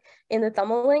work in the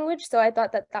Tamil language. So I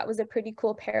thought that was a pretty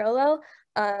cool parallel.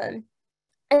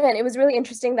 And it was really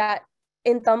interesting that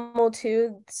in Tamil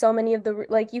too, so many of the,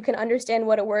 like, you can understand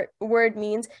what a word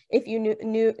means if you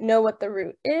know what the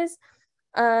root is.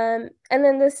 And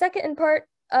then the second part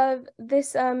of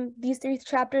this these 3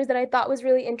 chapters that I thought was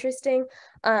really interesting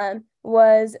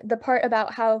was the part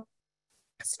about how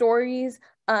stories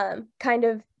kind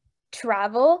of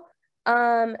travel.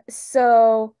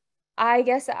 So I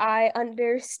guess I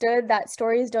understood that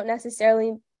stories don't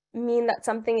necessarily mean that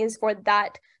something is for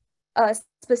that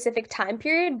specific time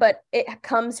period, but it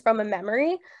comes from a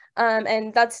memory.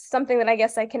 And that's something that I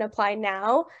guess I can apply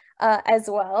now as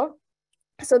well.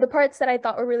 So the parts that I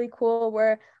thought were really cool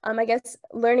were, I guess,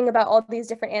 learning about all these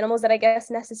different animals that I guess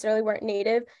necessarily weren't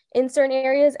native in certain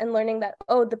areas, and learning that,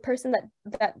 oh, the person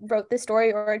that wrote this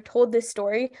story or told this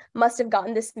story must have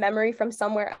gotten this memory from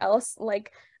somewhere else,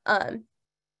 like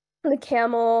the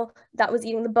camel that was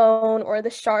eating the bone, or the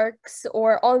sharks,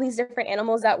 or all these different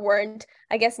animals that weren't,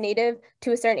 I guess, native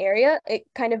to a certain area. It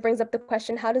kind of brings up the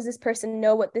question, how does this person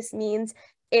know what this means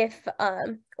if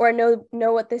or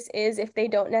know what this is if they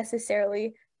don't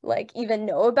necessarily like even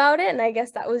know about it? And I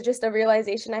guess that was just a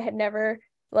realization I had never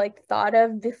like thought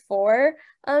of before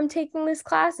taking this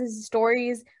class, is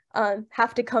stories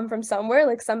have to come from somewhere.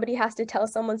 Like somebody has to tell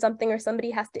someone something, or somebody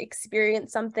has to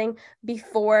experience something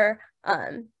before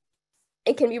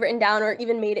it can be written down or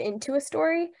even made into a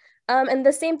story. And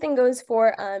the same thing goes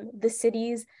for the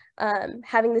cities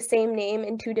having the same name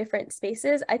in two different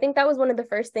spaces. I think that was one of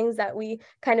the first things that we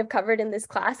kind of covered in this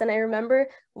class. And I remember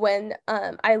when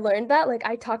I learned that, like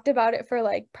I talked about it for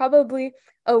like probably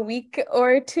a week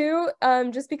or two,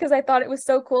 just because I thought it was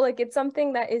so cool. Like it's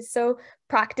something that is so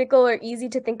practical or easy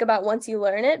to think about once you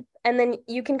learn it. And then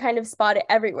you can kind of spot it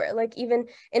everywhere. Like even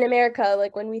in America,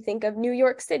 like when we think of New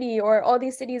York City or all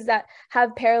these cities that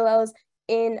have parallels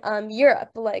in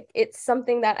Europe, like it's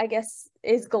something that I guess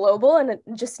is global and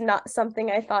just not something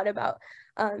I thought about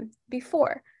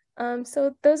before.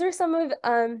 So those are some of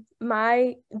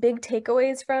my big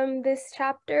takeaways from this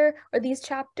chapter or these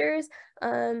chapters.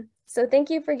 So thank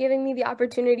you for giving me the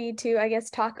opportunity to, I guess,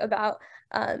 talk about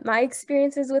my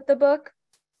experiences with the book.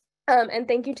 And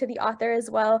thank you to the author as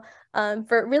well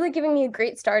for really giving me a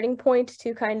great starting point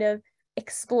to kind of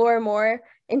explore more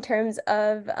in terms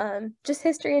of just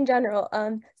history in general.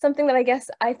 Something that I guess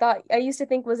I used to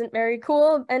think wasn't very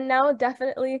cool, and now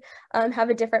definitely have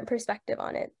a different perspective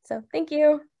on it. So thank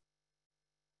you.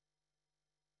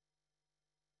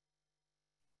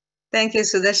 Thank you,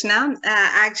 Sudarshana.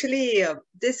 Actually,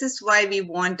 this is why we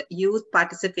want youth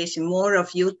participation, more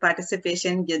of youth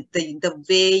participation. The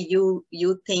way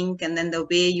you think and then the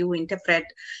way you interpret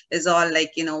is all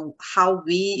like, you know, how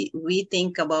we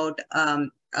think about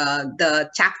the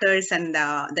chapters, and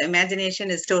the imagination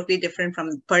is totally different,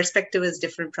 from perspective is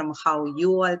different from how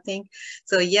you all think.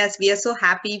 So yes, we are so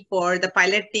happy for the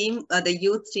pilot team, the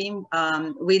youth team.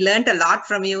 We learned a lot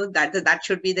from you. That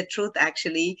should be the truth,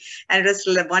 actually. And it was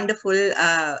a wonderful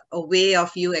way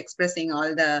of you expressing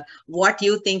all the what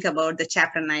you think about the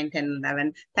chapter 9, 10,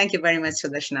 11. Thank you very much,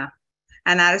 Sudarshana.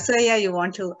 And Arasaya, you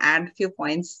want to add a few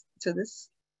points to this?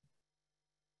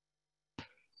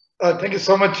 Thank you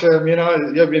so much,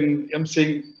 Meena. You have been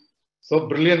emceeing so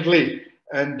brilliantly.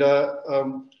 And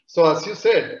so as you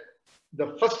said,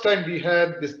 the first time we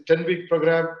had this 10-week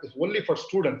program is only for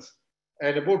students,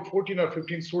 and about 14 or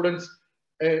 15 students.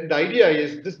 And the idea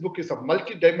is this book is a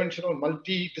multi-dimensional,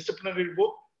 multidisciplinary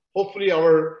book. Hopefully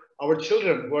our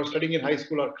children who are studying in high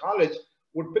school or college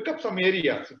would pick up some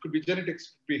areas. It could be genetics,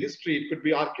 it could be history, it could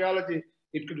be archaeology,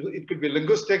 it could be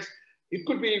linguistics, it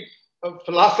could be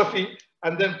philosophy,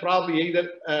 and then probably either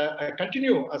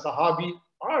continue as a hobby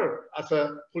or as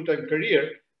a full-time career.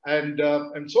 And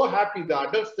I'm so happy the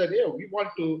adults said, yeah, we want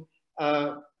to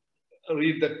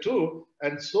read that too.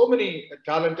 And so many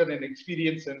talented and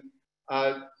experienced and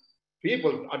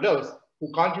people, adults,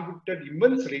 who contributed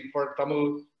immensely for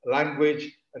Tamil language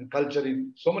and culture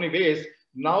in so many ways.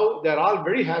 Now they're all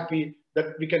very happy that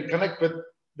we can connect with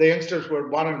the youngsters who are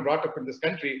born and brought up in this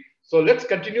country. So let's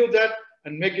continue that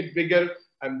and make it bigger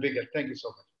and bigger. Thank you so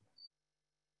much.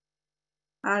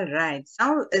 All right.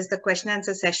 Now is the question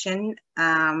answer session.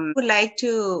 Would like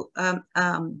to,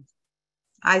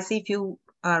 I see a few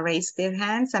raise their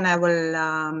hands, and I will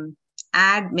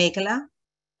add Meghala.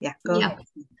 Yeah, go ahead.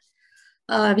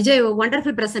 Vijay,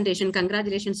 wonderful presentation.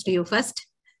 Congratulations to you first.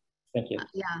 Thank you.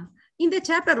 Yeah. இந்த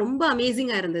chapter ரொம்ப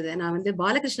அமேசிங்கா இருந்தது. நான் வந்து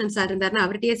Balakrishnan sir இருந்தாருன்னா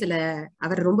அவர்கிட்டயே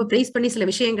அவர் ரொம்ப price பண்ணி சில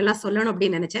விஷயங்கள்லாம் சொல்லணும்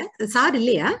அப்படின்னு நினைச்சேன். சார்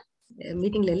இல்லையா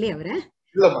மீட்டிங்ல இல்லையா அவரு?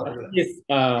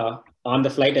 On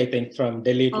the flight, I think, from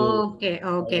Delhi to...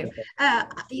 Okay.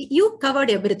 You covered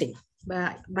everything.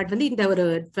 But வந்து இந்த ஒரு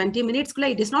 20 minutes-குள்ள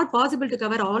it is not possible to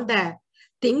cover all the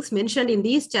things mentioned in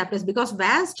these chapters because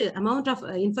vast amount of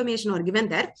information are given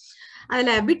there.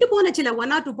 அதுல விட்டு போன சில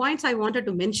 1 or 2 points I wanted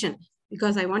to mention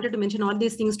because I wanted to mention all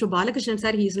these things to Balakrishnan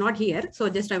sir. He is not here. So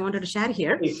just I wanted to share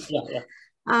here. Yeah.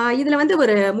 இதுல வந்து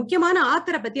ஒரு முக்கியமான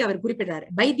ஆத்தரை பத்தி அவர் குறிப்பிடுறாரு,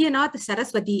 வைத்தியநாத்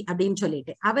சரஸ்வதி அப்படின்னு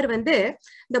சொல்லிட்டு. அவர் வந்து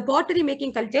the pottery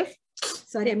making culture,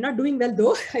 sorry, I'm not doing well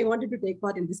though, I wanted to take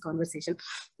part in this conversation.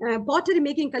 Pottery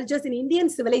making cultures in Indian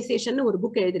civilization ஒரு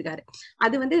book எழுதிருக்காரு.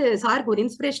 அது வந்து சாருக்கு ஒரு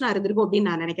இன்ஸ்பிரேஷனா இருந்திருக்கும் அப்படின்னு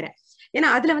நான் நினைக்கிறேன்.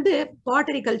 ஏன்னா அதுல வந்து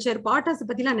பாட்டரி கல்ச்சர், பாட்டர்ஸ்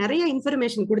பத்தி எல்லாம் நிறைய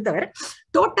இன்ஃபர்மேஷன் கொடுத்தவர்.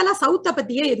 டோட்டலா சவுத்த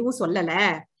பத்தியே எதுவும் சொல்லல,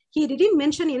 he didn't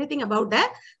mention anything about the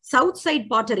south side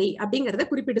pottery அப்படிங்கறத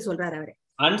குறிப்பிட்டு சொல்றாரு அவரு.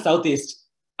 And southeast.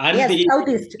 And yes, the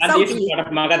southeast. and southeast. part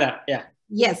of Magadha. Yeah.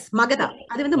 S மகதா.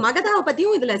 அது வந்து மகதாவை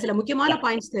பத்தியும் இதுல சில முக்கியமான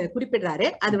பாயிண்ட்ஸ் குறிப்பிடுறாரு.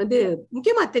 அது வந்து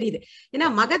முக்கியமா தெரியுது. ஏன்னா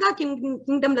மகதா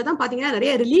கிங்டம்ல தான் பாத்தீங்கன்னா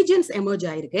நிறைய ரிலீஜியன்ஸ் எமர்ஜ்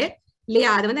ஆயிருக்கு இல்லையா.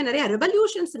 அது வந்து நிறைய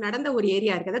ரெவல்யூஷன்ஸ் நடந்த ஒரு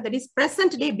ஏரியா இருக்குது. தட் இஸ்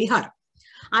பிரசன்ட் டே பீகார்.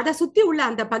 அதை சுத்தி உள்ள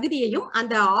அந்த பகுதியையும்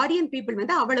அந்த ஆரியன் பீப்புள்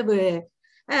வந்து அவ்வளவு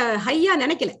ஹையா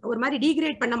நினைக்கல, ஒரு மாதிரி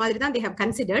டீக்ரேட் பண்ண மாதிரி தான் they have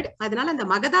considered. அதனால அந்த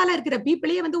மகதால இருக்கிற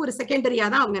பீப்புளையே வந்து ஒரு செகண்டரியா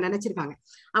தான் அவங்க நினைச்சிருக்காங்க.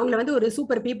 அவங்கள வந்து ஒரு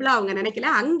சூப்பர் பீப்புளா அவங்க நினைக்கல.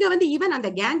 அங்க வந்து ஈவன்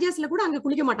அந்த கேஞ்சஸ்ல கூட அங்க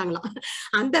குளிக்க மாட்டாங்களாம்.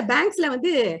 அந்த பேங்க்ஸ்ல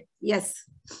வந்து எஸ்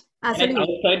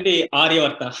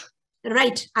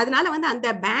ரைட். அதனால வந்து அந்த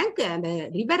பேங்க், அந்த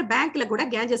ரிவர் பேங்க்ல கூட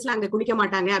கேஞ்சஸ்ல அங்க குளிக்க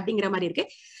மாட்டாங்க அப்படிங்கிற மாதிரி இருக்கு.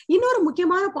 இன்னொரு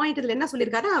முக்கியமான பாயிண்ட் இதுல என்ன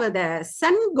சொல்லியிருக்காரு, அந்த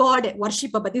சன் காட்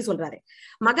வர்ஷிப்பை பத்தி சொல்றாரு.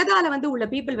 மகதால வந்து உள்ள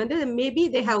பீப்புள் வந்து maybe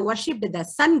they have worshipped the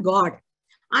Sun God.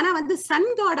 ஆனா வந்து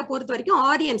சன் காடை பொறுத்த வரைக்கும்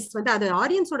ஆரியன்ஸ் வந்து அது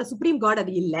ஆரியன்ஸோட சுப்ரீம் காட்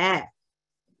அது இல்ல.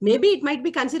 Maybe it might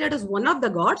be considered as one of the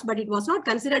gods, but it was not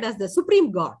considered as the supreme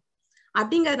God.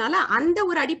 அப்படிங்கறதுனால அந்த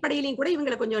ஒரு அடிப்படையிலையும் கூட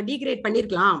இவங்களை கொஞ்சம் டீக்ரேட்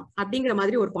பண்ணிருக்கலாம் அப்படிங்கிற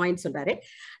மாதிரி ஒரு பாயிண்ட் சொல்றாரு.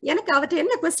 எனக்கு அவர்கிட்ட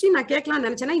என்ன கொஸ்டின் நான் கேட்கலாம்னு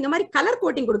நினைச்சேன்னா, இந்த மாதிரி கலர்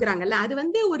கோட்டிங் கொடுக்குறாங்கல்ல, அது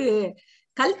வந்து ஒரு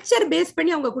கல்ச்சர் பேஸ்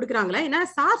பண்ணி அவங்க கொடுக்குறாங்களா? ஏன்னா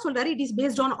சார் சொல்றாரு it is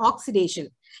based on oxidation.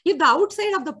 If the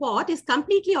outside of the pot is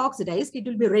completely oxidized, it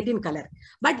will be red in color.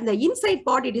 But the inside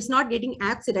pot, it is not getting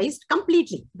oxidized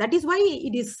completely. That is why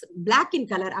it is black in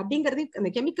color. அப்படிங்கிறது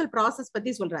அந்த chemical process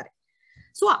பத்தி சொல்றாரு.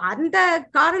 So அந்த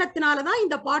காரணத்தினாலதான்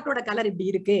இந்த பாட்டோட colour இப்படி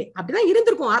இருக்கு. அப்படிதான்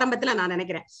இருந்திருக்கும் ஆரம்பத்துல நான்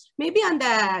நினைக்கிறேன். மேபி அந்த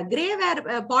கிரேவேர்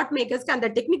பாட் மேக்கர்ஸ்க்கு அந்த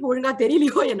டெக்னிக் ஒழுங்கா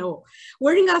தெரியலையோ என்னவோ,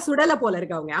 ஒழுங்கா சுடல போல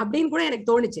இருக்கு அவங்க அப்படின்னு கூட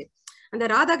எனக்கு தோணுச்சு. அந்த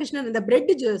ராதாகிருஷ்ணன் அந்த பிரெட்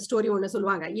ஸ்டோரி ஒண்ணு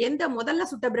சொல்லுவாங்க. எந்த முதல்ல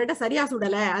சுட்ட பிரெட்டை சரியா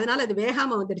சுடல, அதனால அது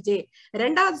வேகாம வந்துருச்சு.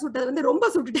 ரெண்டாவது சுட்டது வந்து ரொம்ப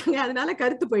சுட்டுட்டாங்க, அதனால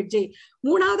கருத்து போயிடுச்சு.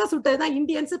 மூணாவதா சுட்டதுதான்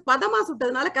இந்தியன்ஸ் பதமா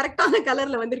சுட்டதுனால கரெக்டான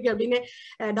கலர்ல வந்திருக்கு அப்படின்னு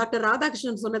டாக்டர்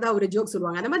ராதாகிருஷ்ணன் சொன்னதா ஒரு ஜோக்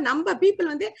சொல்லுவாங்க. அந்த மாதிரி நம்ம பீப்புள்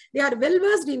வந்து they are well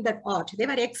versed in that art, they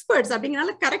were experts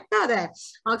அப்படிங்கறனால கரெக்டா அதை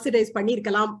ஆக்சிடைஸ்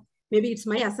பண்ணிருக்கலாம். Maybe it's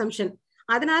my assumption.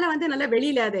 அதனால வந்து நல்லா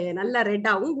வெளியில அது நல்ல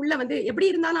ரெட்டாவும் உள்ள வந்து எப்படி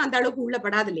இருந்தாலும் அந்த அளவுக்கு உள்ள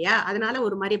படாது இல்லையா, அதனால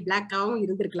ஒரு மாதிரி பிளாக்காவும்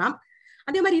இருந்திருக்கலாம்.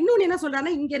 அதே மாதிரி இன்னொன்னு என்ன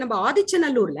சொல்றாங்கன்னா, இங்க நம்ம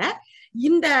ஆதிச்சநல்லூர்ல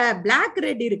இந்த பிளாக்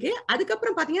ரெட் இருக்கு.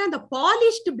 அதுக்கப்புறம் பாத்தீங்கன்னா அந்த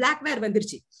பாலிஷ்ட் பிளாக் வேர்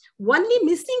வந்துருச்சு. Only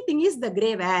missing thing is the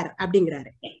grey வேர்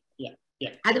அப்படிங்கிறாரு.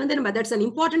 அது வந்து நம்ம that's an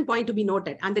important point to be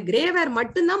noted. அந்த கிரே வேர்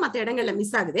மட்டும்தான் மற்ற இடங்கள்ல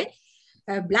மிஸ் ஆகுது.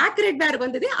 பிளாக் ரெட் வேர்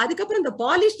வந்தது. அதுக்கப்புறம் இந்த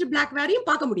பாலிஷ்ட் பிளாக் வேரையும்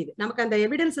பார்க்க முடியுது. நமக்கு அந்த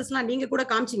எவிடன்சஸ் எல்லாம் நீங்க கூட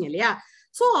காமிச்சிங்க இல்லையா.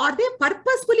 So R they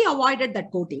purposefully avoided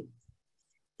that coating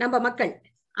நம்ம மக்கள்?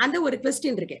 அந்த ஒரு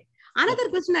கொஸ்டின் இருக்கு. Another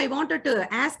question I wanted to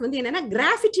ask வந்து என்னன்னா,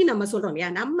 கிராஃபிட்டி நம்ம சொல்றோம் இல்லையா,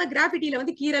 நம்ம கிராஃபிட்டில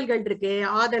வந்து கீரல்கள் இருக்கு,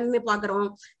 ஆதன்னு பாக்குறோம்,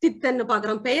 தித்தன்னு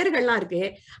பாக்குறோம், பெயர்கள்லாம் இருக்கு.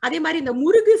 அதே மாதிரி இந்த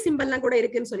முருகு சிம்பல்லாம் கூட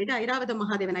இருக்குன்னு சொல்லிட்டு ஐராவத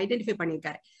மகாதேவன் ஐடென்டிஃபை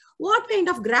பண்ணிருக்காரு. What kind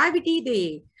of graffiti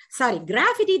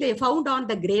they found on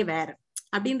the grey ware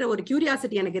அப்படின்ற ஒரு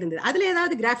கியூரியாசிட்டி எனக்கு இருந்தது. அதுல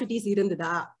ஏதாவது கிராஃபிட்டிஸ்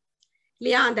இருந்ததா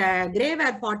இல்லையா அந்த கிரே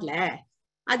வேர் பாட்ல?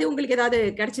 அது உங்களுக்கு ஏதாவது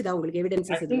கிடைச்சதா உங்களுக்கு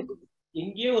எவிடன்சஸ்?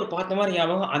 இங்கேயே ஒரு பார்த்த மாதிரி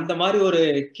ஞாபகம், அந்த மாதிரி ஒரு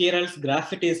கீரல்ஸ்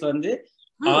கிராஃபிட்டிஸ் வந்து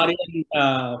ஆரியன்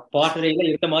பாட்டரியில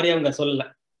இருக்க மாதிரி அவங்க சொல்லல.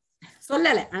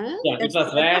 It was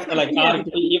rare, like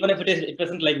even if it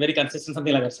wasn't like very consistent,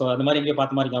 something like that. So அந்த மாதிரி இங்கே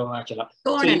பார்த்த மாதிரி ஞாபகம் actually.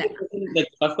 So the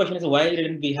first question is why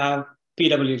didn't we have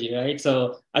PWG, right? So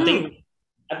I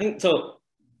think so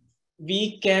we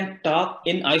can talk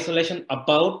in isolation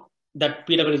about that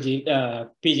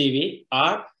PGV,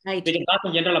 or right. We can talk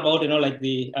in general about like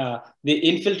the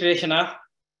infiltration of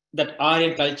that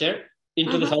Aryan culture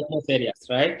into the southwest areas,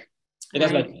 right?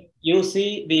 Because like you see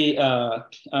the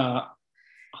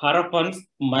Harappans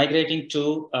migrating to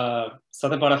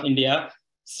southern part of India,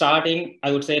 starting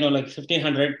I would say like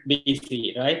 1500 BC,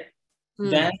 right?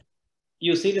 Then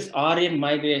you see this Aryan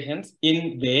migrations in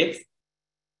waves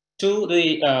to the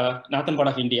northern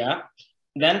part of India.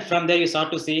 Then from there you start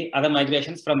to see other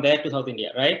migrations from there to South India,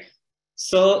 right?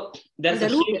 So there's a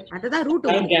route.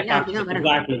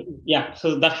 Exactly. Yeah. So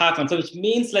that happens. So which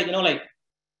means like like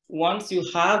once you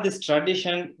have this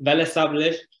tradition well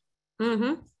established,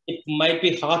 it might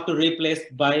be hard to replace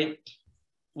by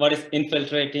what is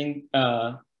infiltrating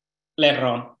later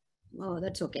on. Oh,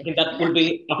 that's okay. I think that would be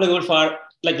applicable for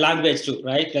like language too,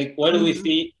 right? Like why do we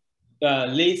see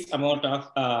least amount of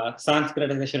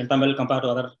Sanskritization in Tamil compared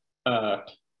to other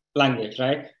language,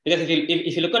 right? Because if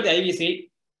you look at the IVC,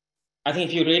 I think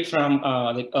if you read from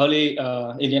the early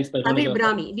Indians by Tamil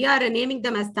Brahmi, we are naming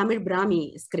them as Tamil Brahmi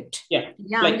script. Yeah.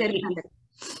 Like,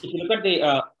 if you look at the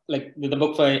like the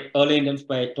book by early Indians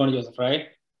by Tony Joseph, right?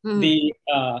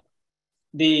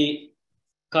 The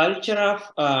culture of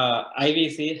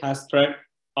IVC has spread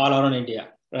all around India,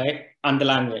 right? And the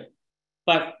language,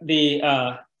 but the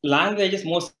languages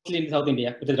mostly in South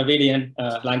India, with the Dravidian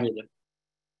languages.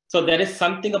 So there is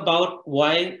something about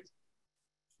why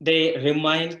they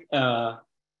remain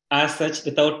as such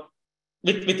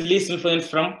with least influence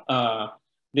from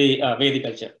the Vedic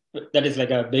culture. That is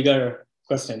like a bigger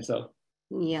question. So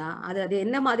அது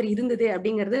என்ன மாதிரி இருந்தது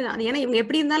அப்படிங்கிறது, ஏன்னா இவங்க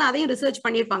எப்படி இருந்தாலும் அதையும் ரிசர்ச்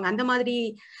பண்ணியிருப்பாங்க. அந்த மாதிரி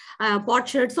பாட்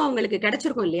ஷர்ட்ஸும் அவங்களுக்கு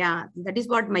கிடைச்சிருக்கும் இல்லையா? That is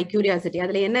what my curiosity.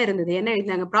 அதுல என்ன இருந்தது, என்ன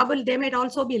எழுதினாங்க? Probably they might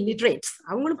also be லிட்ரேட்ஸ்.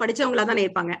 அவங்களும் படிச்சவங்களா தானே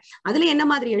இருப்பாங்க. அதுல என்ன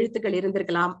மாதிரி எழுத்துக்கள்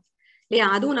இருந்திருக்கலாம் இல்லையா?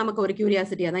 அதுவும் நமக்கு ஒரு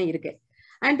கியூரியாசிட்டியா தான் இருக்கு.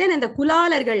 அண்ட் தென் இந்த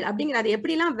குலாலர்கள் அப்படிங்கிறது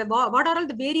எப்படிலாம், what are all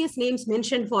the various names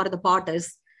mention for the Porter's,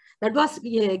 that was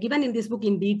given in this book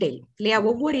in detail இல்லையா?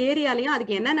 ஒவ்வொரு ஏரியாலையும்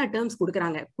அதுக்கு என்னென்ன டேர்ம்ஸ்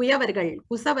கொடுக்குறாங்க. குயவர்கள்,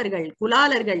 குசவர்கள்,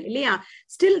 குலாலர்கள் இல்லையா?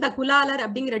 ஸ்டில் த குலாலர்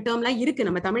அப்படிங்கிற டேர்ம்லாம் இருக்கு,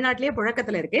 நம்ம தமிழ்நாட்டிலேயே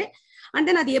புழக்கத்துல இருக்கு. அண்ட்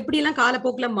தென் அது எப்படி எல்லாம்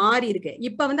காலப்போக்குல மாறி இருக்கு.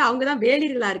 இப்ப அவங்கதான்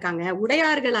வேளிர்களா இருக்காங்க,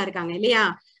 உடையார்களா இருக்காங்க இல்லையா?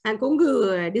 கொங்கு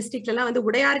டிஸ்ட்ரிக்ட்ல எல்லாம்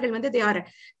உடையார்கள் they are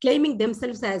claiming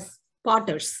themselves as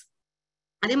potters.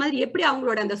 அதே மாதிரி எப்படி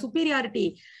அவங்களோட அந்த சுப்பீரியாரிட்டி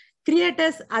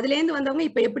கிரியேட்டர்ஸ் அதுல இருந்து வந்தவங்க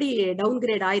இப்ப எப்படி டவுன்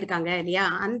கிரேட் ஆயிருக்காங்க இல்லையா?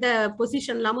 அந்த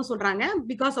பொசிஷன் எல்லாமும் சொல்றாங்க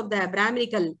because of the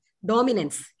Brahmanical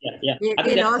dominance.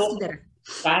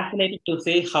 Fascinating to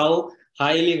see how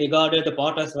highly regarded the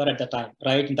potters were at the time,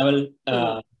 right, in Tamil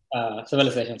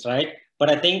civilizations, right? But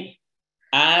I think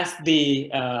as the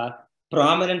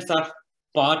prominence of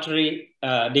pottery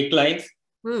declines,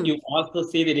 you also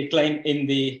see the decline in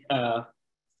the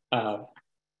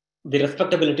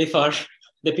respectability for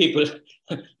the people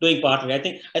doing pottery.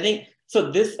 I think so.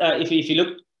 This, if you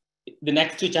look the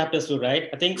next two chapters too, right?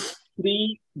 I think three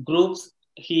groups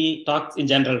he talks in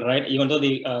general, right? Even though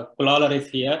the Kulalar is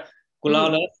here,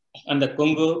 Kulalar and the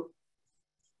Kongu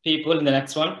people in the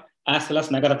next one, as well as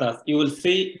Nagaratas. You will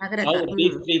see how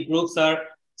these three groups are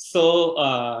so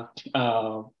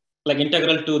like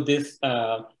integral to this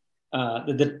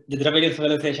the Dravidian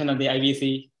civilization and the IVC.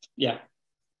 Yeah.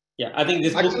 I think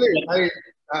this actually book,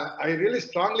 I really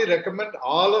strongly recommend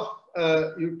all of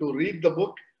you to read the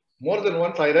book more than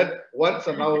once. I read once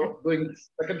and now doing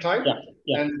second time.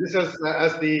 And this is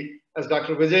as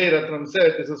Dr. Vijay Ratnam said,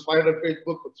 this is 500-page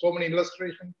book with so many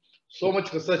illustrations, so much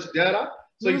research data.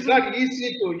 So it's not easy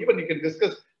to even, you can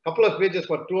discuss a couple of pages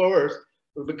for 2 hours.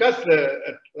 Because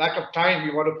lack of time,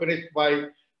 we want to finish by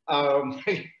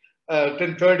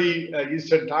 10:30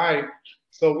 Eastern time.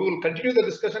 So we will continue the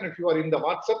discussion. If you are in the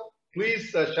WhatsApp, please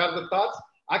share the thoughts.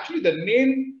 Actually, the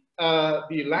name,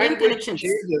 the language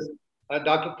changes.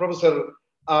 Dr. Professor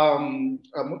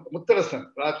Muttarasan,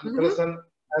 Raj Muttarasan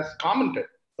has commented.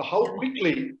 So how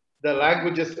quickly the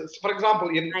languages, for example,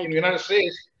 in the United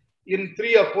States, in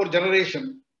 3 or 4 generations,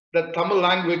 the Tamil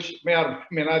language may or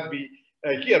may not be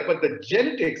here, but the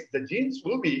genetics, the genes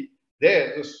will be there.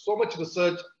 There's so much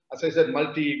research, as I said,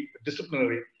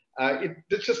 multidisciplinary.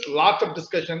 It's just lots of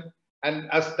discussion. And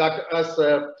as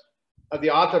the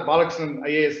author Balakrishnan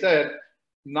IAS said,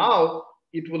 now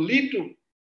it will lead to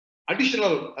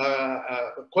additional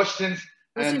questions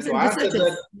and to answer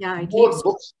that.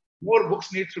 More books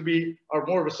needs to be, or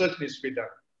more research needs to be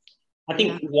done. I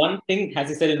think one thing, as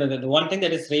you said, the one thing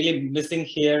that is really missing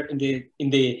here in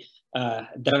the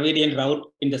Dravidian route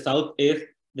in the south is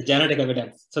the genetic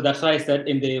evidence. So that's why I said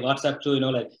in the WhatsApp too,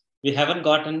 like we haven't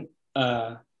gotten the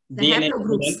DNA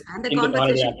haplogroups and the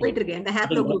conversation and the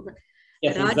haplogroup.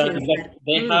 Yes, exactly.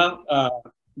 They have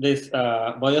this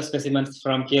biospecimens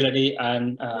from Keladi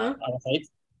and other sites.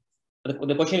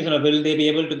 The question is, will they be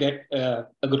able to get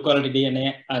a good quality DNA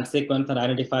and sequence and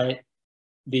identify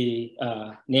the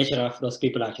nature of those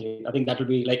people? Actually, I think that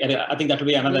will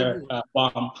be another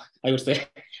bomb, I would say.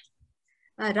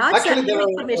 Raj, actually, sir,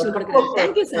 information.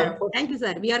 Thank you, sir. Thank you,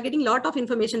 sir. We are getting a lot of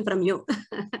information from you.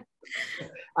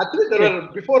 Actually,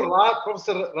 before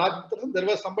Professor Raj, there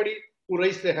was somebody who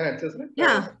raised their hands, isn't it?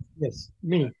 Yeah. Yes,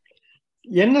 me.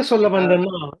 என்ன சொல்ல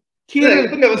வந்தேன்னா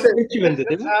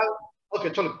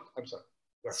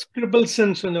scribbles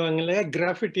சொல்லுவாங்க இல்லையா,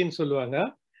 கிராஃபிட்டின்னு சொல்லுவாங்க.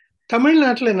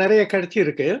 தமிழ்நாட்டில் நிறைய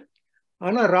கிடைச்சிருக்கு.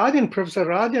 ஆனா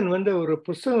ப்ரொஃபசர் ராஜன் ஒரு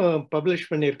புஸ்தகம் பப்ளிஷ்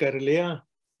பண்ணியிருக்காரு இல்லையா,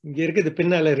 இங்க இருக்குது,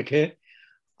 பின்னால இருக்கு.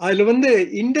 அதுல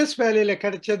இண்டஸ் வேலியில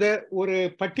கிடைச்சத ஒரு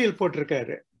பட்டியல்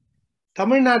போட்டிருக்காரு,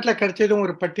 தமிழ்நாட்டில் கிடைச்சதும்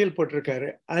ஒரு பட்டியல் போட்டிருக்காரு.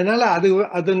 அதனால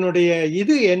அதனுடைய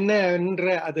இது என்னன்ற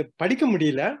அது படிக்க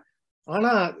முடியல,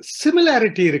 ஆனா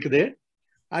சிமிலாரிட்டி இருக்குது.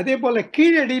 அதே போல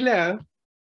கீழடியில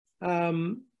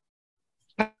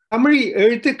தமிழ்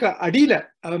எழுத்துக்கு அடியில,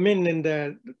 ஐ மீன் இந்த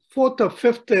 4th or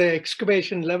 5th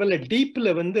எக்ஸ்கவேஷன் லெவல்ல டீப்ல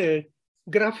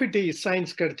கிராஃபிட்டி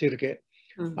சயின்ஸ் கிடைச்சிருக்கு.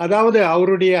 அதாவது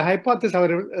அவருடைய ஹைபாத்திஸ்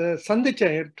அவர்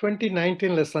சந்திச்சேன்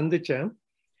 2019 சந்திச்சேன்.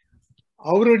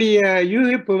 அவருடைய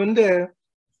யூகிப்பு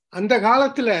அந்த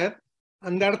காலத்துல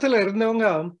அந்த இடத்துல இருந்தவங்க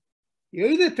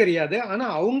எழுத தெரியாது, ஆனா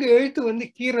அவங்க எழுத்து வந்து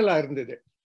கீறலா இருந்தது.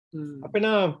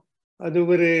 அப்பனா அது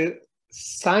ஒரு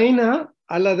சைனா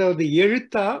அல்லது அது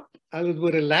எழுத்தா அல்லது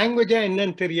ஒரு லாங்குவேஜா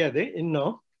என்னன்னு தெரியாது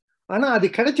இன்னும். ஆனா அது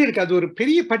கிடைச்சிருக்கு. அது ஒரு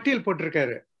பெரிய பட்டியல்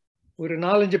போட்டிருக்காரு, ஒரு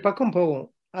 4-5 பக்கம் போகும்.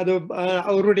 அது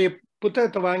அவருடைய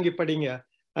புத்தகத்தை வாங்கி படிங்க,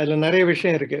 அதுல நிறைய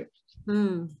விஷயம் இருக்கு.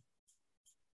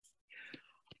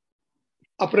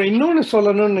 அப்புறம் இன்னொன்னு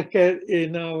சொல்லணும்னு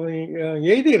நான்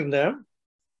எழுதியிருந்தேன்,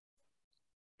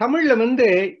 தமிழ்ல வந்து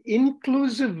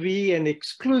இன்க்ளூசிவ் வி அண்ட்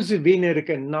எக்ஸ்க்ளூசிவ் வின்னு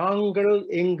இருக்கு, நாங்கள்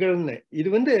எங்கள்னு. இது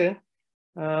வந்து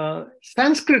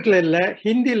சான்ஸ்கிரிட்ல இல்ல,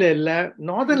 ஹிந்தில இல்ல,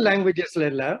 நார்தர்ன் லாங்குவேஜஸ்ல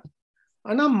இல்ல,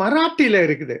 ஆனா மராட்டியில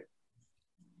இருக்குது.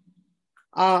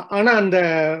 ஆனா அந்த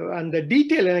அந்த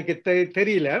டீட்டெயில் எனக்கு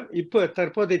தெரியல, இப்போ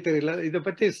தற்போதைய தெரியல. இதை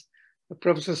பத்தி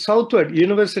ப்ரொஃபசர் சவுத்வர்ட்,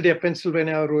 யூனிவர்சிட்டி ஆஃப்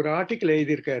பென்சில்வேனியா, அவர் ஒரு ஆர்டிக்கல்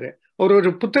எழுதியிருக்காரு,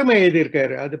 ஒரு புத்தகம்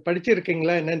எழுதியிருக்காரு. அது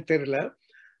படிச்சிருக்கீங்களா என்னன்னு தெரியல.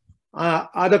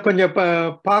 அதை கொஞ்சம்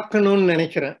பார்க்கணும்னு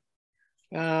நினைக்கிறேன்.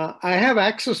 I have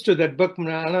access to that book,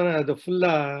 ஆனால் நான் அதை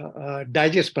ஃபுல்லா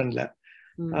டைஜஸ்ட் பண்ணல.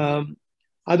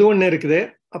 அது ஒண்ணு இருக்குது.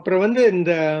 அப்புறம் வந்து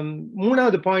இந்த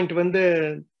 3வது பாயிண்ட் வந்து,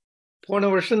 போன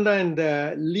வருஷம் தான் இந்த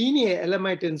லீனியர்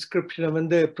எலமைட் இன்ஸ்கிரிப்ஷனை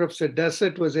வந்து professor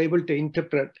dessert was able to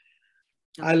interpret.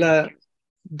 அதுல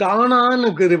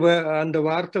தானான்னு அந்த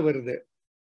வார்த்தை வருது.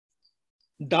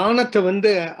 தானத்தை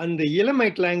வந்து அந்த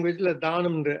இளமைட் லாங்குவேஜ்ல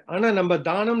தானம்ன்ற, ஆனா நம்ம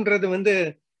தானம்ன்றது வந்து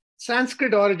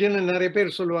சான்ஸ்கிரிட் ஆரிஜின் நிறைய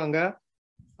பேர் சொல்லுவாங்க.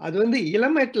 அது வந்து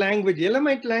இளமைட் language.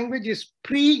 இளமைட் language is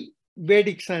pre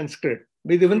Vedic Sanskrit.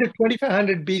 இது வந்து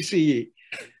 2500 BCE.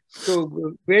 So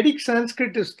Vedic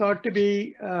Sanskrit is thought to be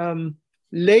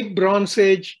late Bronze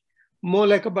Age, more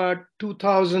like about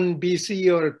 2000 BCE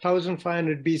or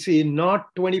 1500 BCE, not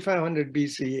 2500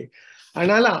 BCE.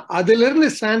 அதனால அதுல இருந்து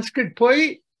சான்ஸ்கிரிட் போய்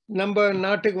நம்ம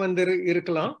நாட்டுக்கு வந்து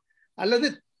இருக்கலாம், அல்லது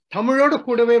தமிழோட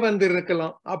கூடவே வந்து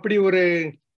இருக்கலாம். அப்படி ஒரு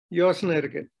யோசனை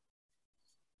இருக்கு.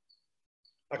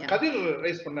 கதிர்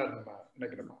ரைஸ் பண்ணாருமா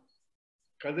நினைக்கிறேன்.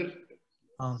 கதிர்,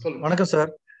 வணக்கம்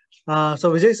சார். ஸோ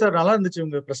விஜய் சார், நல்லா இருந்துச்சு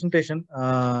உங்க ப்ரெசன்டேஷன்.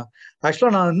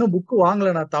 ஆக்சுவலாக நான் இன்னும் புக்கு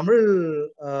வாங்கலை, நான் தமிழ்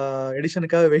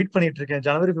எடிஷனுக்காக வெயிட் பண்ணிட்டு இருக்கேன்.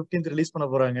 ஜனவரி 15th ரிலீஸ் பண்ண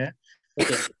போறாங்க,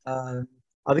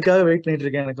 அதுக்காக வெயிட் பண்ணிட்டு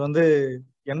இருக்கேன். எனக்கு வந்து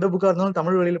எந்த புக்கா இருந்தாலும்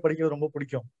தமிழ் வழியில படிக்கிறது ரொம்ப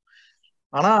பிடிக்கும்.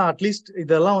 ஆனா அட்லீஸ்ட்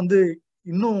இதெல்லாம் வந்து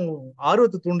இன்னும்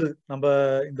ஆர்வத்தை தூண்டுது. நம்ம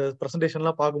இந்த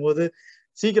ப்ரெசன்டேஷன்லாம் பார்க்கும்போது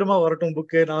சீக்கிரமா வரட்டும்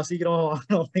புக்கு, நான் சீக்கிரமா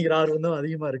வாங்கணும் அப்படிங்கிற ஆர்வம் தான்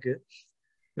அதிகமா இருக்கு.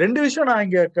 2 விஷயம் நான்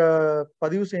இங்க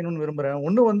பதிவு செய்யணும்னு விரும்புறேன்.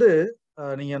 ஒண்ணு வந்து,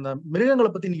 நீங்க அந்த மிருகங்களை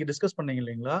பத்தி நீங்க டிஸ்கஸ் பண்ணீங்க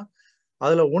இல்லைங்களா,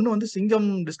 அதுல ஒண்ணு வந்து சிங்கம்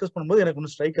டிஸ்கஸ் பண்ணும்போது எனக்கு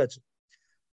ஒண்ணு ஸ்ட்ரைக் ஆச்சு.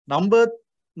 நம்ம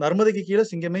நர்மதைக்கு கீழே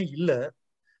சிங்கமே இல்லை,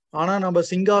 ஆனா நம்ம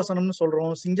சிங்காசனம்னு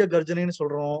சொல்றோம், சிங்க கர்ஜனைன்னு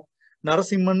சொல்றோம்,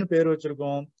 நரசிம்மன்னு பேர்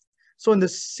வச்சிருக்கோம். ஸோ இந்த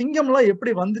சிங்கம்லாம்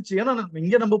எப்படி வந்துச்சு? ஏன்னா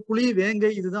இங்க நம்ம புலி,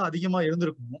 வேங்கை இதுதான் அதிகமா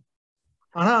இருந்திருக்கும்.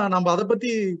 ஆனா நம்ம அதை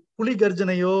பத்தி புலி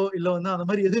கர்ஜனையோ இல்ல வந்து அந்த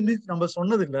மாதிரி எதுவுமே நம்ம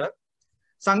சொன்னது இல்லை.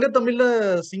 சங்கத்தமிழ்ல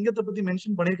சிங்கத்தை பத்தி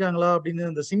மென்ஷன் பண்ணிருக்காங்களா அப்படின்னு,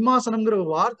 இந்த சிம்மாசனம்ங்கிற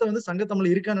வார்த்தை வந்து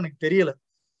சங்கத்தமிழ் இருக்கான்னு எனக்கு தெரியல.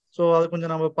 சோ அதை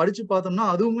கொஞ்சம் நம்ம படிச்சு பார்த்தோம்னா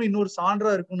அதுவும் இன்னொரு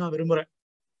சான்றா இருக்கும்னு நான் விரும்புறேன்.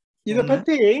 இத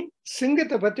பத்தி,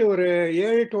 சிங்கத்தை பத்தி ஒரு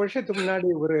 7-8 வருஷத்துக்கு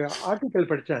முன்னாடி ஒரு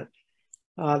ஆர்டிக்கல் படிச்சேன்.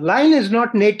 Lion is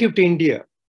not native to India.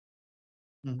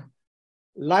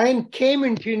 Lion came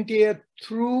into India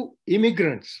through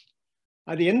immigrants.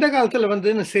 அது எந்த காலத்துல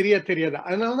வந்ததுன்னு சரியா தெரியாது.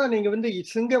 அதனாலதான் நீங்க வந்து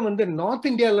சிங்கம் வந்து நார்த்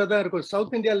இந்தியால தான் இருக்கும்,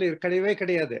 சவுத் இந்தியால கிடையவே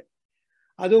கிடையாது.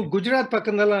 அதுவும் குஜராத்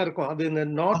பக்கம்தான் இருக்கும். அது இந்த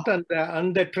நார்த்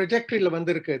அந்த ட்ரெஜெக்டரியில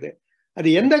வந்து இருக்குது.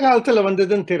 அது எந்த காலத்துல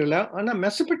வந்ததுன்னு தெரியல. ஆனா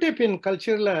மெசபடேமியன்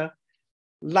கல்ச்சர்ல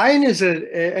lion is an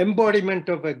embodiment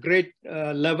of a great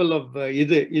level of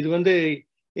இது வந்து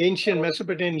ancient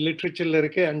Mesopotamian literature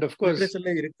இருக்கு. And of course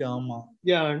இருக்கு. ஆமா.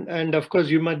 Yeah, and of course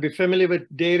you might be familiar with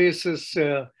Darius's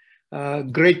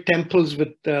great temples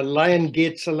with lion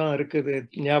gates எல்லாம் இருக்குது,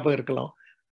 ஞாபகம் இருக்கலாம்.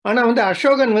 ஆனா வந்து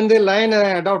அசோகன் வந்து lion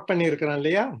அடாப்ட் பண்ணி இருக்கிறான்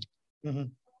இல்லையா?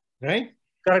 Right?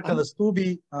 Correct. அந்த ஸ்தூபி,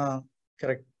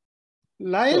 correct.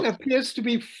 Lion appears to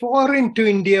be foreign to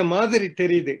India மாதிரி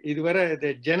தெரியுது. இதுவரை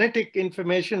the genetic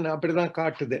information அப்படிதான்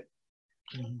காட்டுது.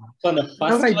 So the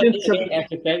first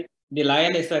one, the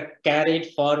lion is a carried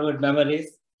forward memories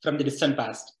from the distant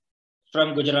past, from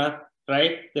Gujarat,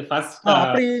 right? The first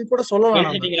அப்படி கூட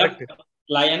சொல்லலாம்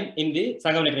lion in the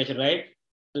Sangam literature, right?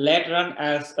 Later on,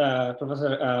 as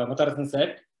Professor Mutharasan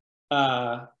said,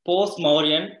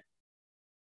 post-Mauryan,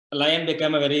 lion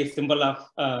became a very symbol of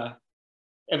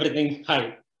everything high.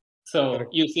 So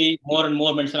correct. You see more and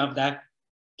more mention of that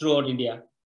throughout India.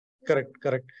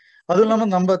 Correct. அது இல்லாம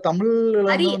நம்ம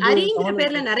தமிழ்ல அரிங்கிற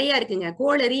பேர்ல நிறைய இருக்குங்க.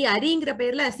 கோளரி, அரிங்கிற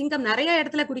பேர்ல சிங்கம் நிறைய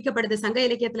இடத்துல குறிக்கப்படுது. சங்க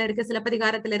இலக்கியத்துல இருக்கு,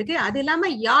 சிலப்பதிகாரத்துல இருக்கு. அது இல்லாம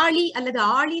யாழி அல்லது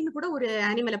ஆளின்னு கூட ஒரு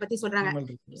அனிமலை பத்தி சொல்றாங்க.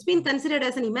 It's been considered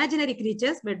as an imaginary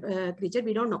creature,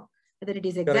 we don't know. whether it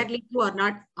is exactly true or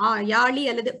not. யாழி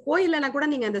அல்லது கோயிலனா கூட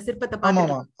நீங்க அந்த சிற்பத்தை ஆமா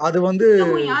பாத்தீங்கன்னா அது வந்து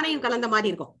யானையும் கலந்த மாதிரி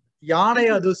இருக்கும். யானை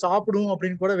அது சாப்பிடும்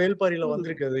அப்படின்னு கூட வேல்பாரியில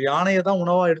வந்திருக்கு. அது யானையை தான்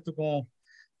உணவா எடுத்துக்கும்.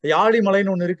 யாழி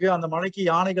மலைன்னு ஒண்ணு இருக்கு, அந்த மலைக்கு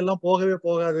யானைகள்லாம் போகவே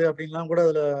போகாது அப்படின்லாம் கூட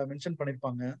அதுல மென்ஷன்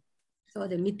பண்ணிருப்பாங்க. சோ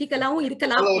அது மித்திக்கலாவும்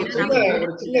இருக்கலாம். ஒரு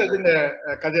சின்ன இதுங்க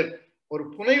கதிர், ஒரு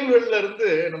புனைவுகள்ல இருந்து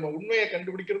நம்ம உண்மையை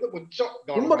கண்டுபிடிக்கிறது கொஞ்சம்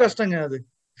ரொம்ப கஷ்டங்க. அது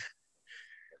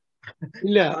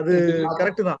இல்ல அது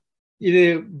கரெக்ட் தான். இது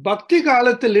பக்தி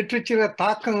காலத்து லிட்ரேச்சரை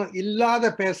தாக்கம் இல்லாத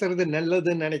பேசுறது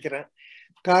நல்லதுன்னு நினைக்கிறேன்.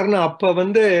 காரணம் அப்ப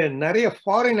வந்து நிறைய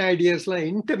ஃபாரின் ஐடியாஸ் எல்லாம்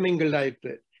இன்டர்மிங்கிள்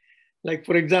ஆயிட்டு. லைக்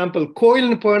ஃபார் எக்ஸாம்பிள்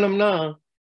கோயில்னு போனோம்னா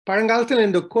பழங்காலத்துல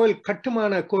இந்த கோயில்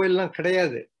கட்டுமான கோயில்லாம்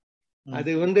கிடையாது.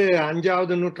 அது வந்து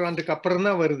 5வது நூற்றாண்டுக்கு அப்புறம்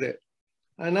தான் வருது.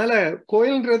 அதனால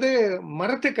கோயில்ன்றது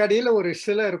மரத்துக்கு அடியில ஒரு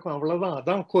சிலை இருக்கும், அவ்வளவுதான்,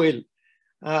 அதான் கோயில்.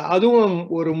 அதுவும்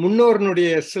ஒரு முன்னோர்னுடைய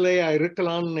சிலையா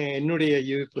இருக்கலாம்னு என்னுடைய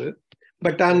யூகிப்பு.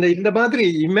 பட் அந்த இந்த மாதிரி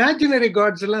இமேஜினரி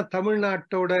காட்ஸ் எல்லாம்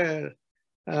தமிழ்நாட்டோட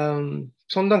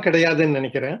சொந்தம் கிடையாதுன்னு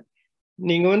நினைக்கிறேன்.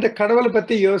 நீங்க வந்து கடவுளை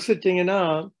பத்தி யோசிச்சீங்கன்னா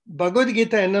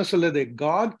பகவத்கீதா என்ன சொல்லுது,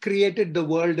 காட் கிரியேட்டட் த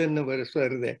வேர்ல்டுன்னு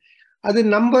வருது. அது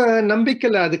நம்ம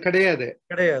நம்பிக்கையில அது கிடையாது.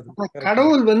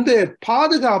 கடவுள் வந்து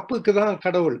பாதுகாப்புக்கு தான்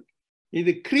கடவுள்.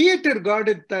 இது கிரியேட்டர்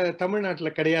காடு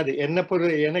தமிழ்நாட்டுல கிடையாது. என்ன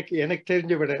பொருள் எனக்கு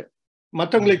தெரிஞ்ச விட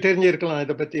மற்றவங்களுக்கு தெரிஞ்சிருக்கலாம்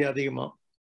இதை பத்தி அதிகமா.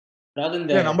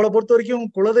 நம்மளை பொறுத்த வரைக்கும்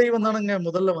குலதெய்வம் தானுங்க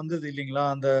முதல்ல வந்தது இல்லைங்களா?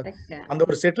 அந்த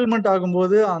ஒரு செட்டில்மெண்ட்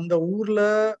ஆகும்போது அந்த ஊர்ல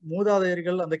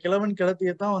மூதாதையர்கள் அந்த கிழவன்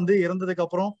கிழத்தியத்தான் வந்து இறந்ததுக்கு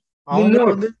அப்புறம் அவங்க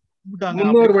வந்து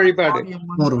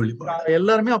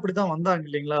எல்லாருமே அப்படித்தான் வந்தாங்க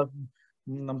இல்லைங்களா?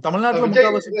 நம்ம தமிழ்நாட்டுல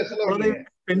முக்காவாசி குலதெய்வம்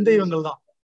பெண் தெய்வங்கள் தான்.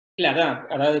 இல்ல அதான்,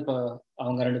 அதாவது இப்போ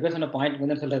அவங்க 2 பேர் சொன்ன பாயிண்ட்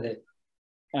வந்து சொல்றது,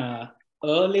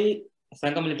 ஏர்லி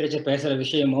சங்கம் லிட்ரேச்சர் பேசுற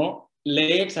விஷயமும்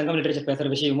லேட் சங்கம் லிட்ரேச்சர் பேசுற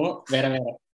விஷயமும் வேற வேற.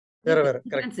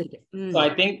 So I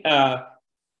think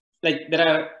like there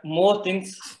are more things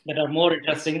that are more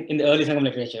interesting in the early Sangam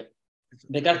literature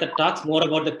because that talks more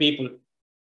about the people,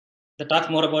 that talks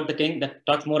more about the king, that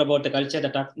talks more about the culture,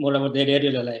 that talks more about their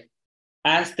daily life.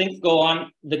 As things go on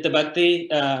with the Bhakti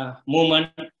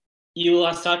movement, you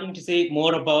are starting to see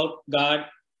more about God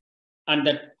and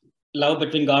that love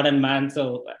between God and man. So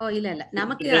இல்ல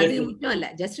நமக்கு அது முக்கியம் இல்ல.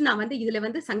 Just நான் வந்து இதுல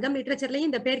வந்து சங்கம் லிட்டரேச்சர்லயும்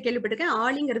இந்த பேர் கேள்விப்பட்டிருக்கேன்.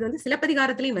 ஆலிங்கிறது வந்து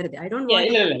சிலப்பதிகாரத்திலயும் வருது. ஐ டோன்ட்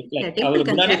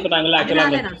வாண்ட் முன்னாடி சொன்னாங்கல ஆக்சுவலா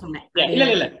நான் சொன்னேன்.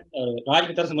 இல்ல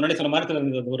ராஜ்கிதார் முன்னாடி சொன்ன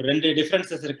மாதிரி ஒரு 2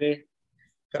 டிஃபரன்சஸ் இருக்கு.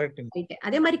 கரெக்ட்.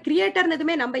 அதே மாதிரி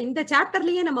கிரியேட்டர்னதுமே நம்ம இந்த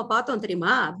சாப்டர்லயே நம்ம பார்த்தோம்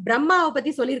தெரியுமா? பிரம்மாவை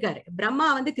பத்தி சொல்லியிருக்காரு. பிரம்மா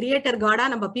வந்து கிரியேட்டர் காடா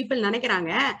நம்ம பீப்புள்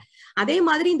நினைக்கிறாங்க. அதே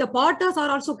மாதிரி இந்த Porter's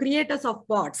are also creators of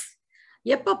pots.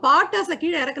 எப்ப பாட்டர்ஸ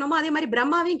கீழே இறக்கணுமோ அதே மாதிரி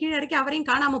பிரம்மாவையும் கீழே இறக்கி அவரையும்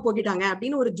காணாம போக்கிட்டாங்க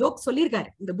அப்படின்னு ஒரு ஜோக் சொல்லியிருக்காரு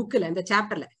இந்த புக்ல, இந்த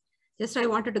சாப்டர்ல. Just I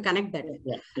wanted to connect that.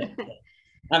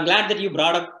 I'm glad that you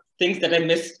brought up things that I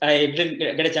missed. I didn't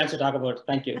get a chance to talk about.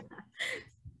 Thank you.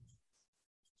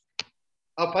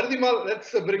 Paridhimal,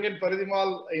 let's bring in Paridhimal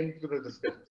into the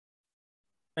discussion.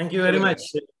 Thank you very much.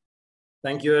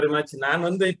 Thank you very much. நான்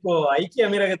வந்து இப்போ ஐக்கிய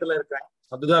அமீரகத்துல இருக்கேன்.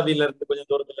 அபுதாபில இருந்து கொஞ்சம்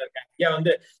தூரத்துல இருக்கேன். ஐயா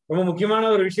வந்து ரொம்ப முக்கியமான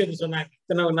ஒரு விஷயத்த சொன்னாங்க.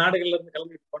 இத்தனை நாடுகள்ல இருந்து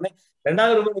கிளம்பிட்டு போனேன்.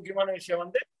 2வது ரொம்ப முக்கியமான விஷயம்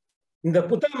வந்து இந்த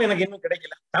புத்தகம் எனக்கு இன்னும்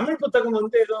கிடைக்கல. தமிழ் புத்தகம்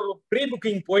வந்து ஏதோ ப்ரீ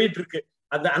புக்கிங் போயிட்டு இருக்கு.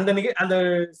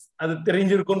 அது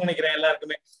தெரிஞ்சிருக்கும்னு நினைக்கிறேன்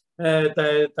எல்லாருக்குமே.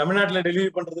 தமிழ்நாட்டுல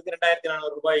டெலிவரி பண்றதுக்கு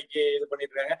 2400 ரூபாய்க்கு இது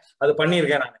பண்ணிருக்காங்க. அது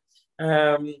பண்ணியிருக்கேன் நான்.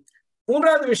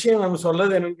 3வது விஷயம் நம்ம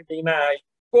சொல்றது என்னன்னு கேட்டீங்கன்னா,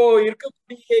 இப்போ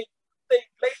இருக்கக்கூடிய இந்த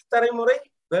இளை தலைமுறை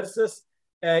வெர்சஸ்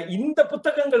இந்த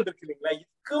புத்தகங்கள் இருக்கு இல்லைங்களா,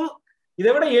 இதுக்கும்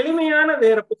இதை விட எளிமையான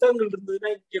வேற புத்தகங்கள் இருந்ததுன்னா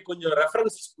இங்க கொஞ்சம்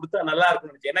ரெஃபரன்சஸ் கொடுத்தா நல்லா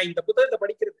இருக்கும்னு நினைச்சேன். ஏன்னா இந்த புத்தகத்தை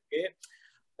படிக்கிறதுக்கு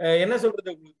என்ன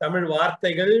சொல்றது, தமிழ்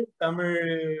வார்த்தைகள், தமிழ்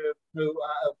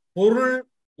பொருள்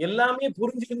எல்லாமே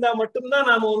புரிஞ்சுக்கிட்டா மட்டும்தான்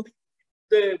நாம வந்து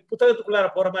இந்த புத்தகத்துக்குள்ளார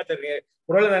போற மாதிரி தெரியும்.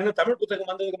 ஒருவேளை நான் தமிழ் புத்தகம்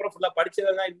வந்ததுக்கு அப்புறம் ஃபுல்லா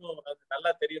படிச்சதான் இன்னும்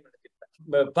நல்லா தெரியும்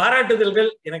நினைச்சிருக்கேன்.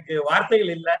 பாராட்டுதல்கள், எனக்கு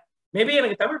வார்த்தைகள் இல்லை. மேபி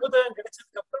எனக்கு தமிழ் புத்தகம்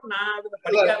கிடைச்சதுக்கு அப்புறம் நான் அதை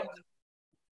படிக்க.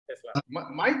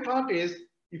 My thought is,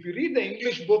 if you read the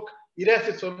English book, it has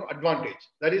its own advantage.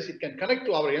 That is, it can connect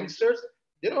to our youngsters.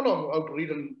 They don't know how to read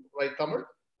and write Tamil.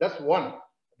 That's one.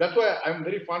 That's why I'm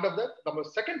very fond of that. The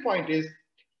second point is,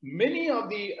 many of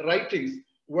the writings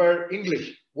were English,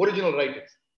 original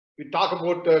writings. We talk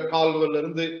about Caldwell,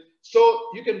 so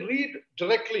you can read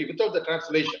directly without the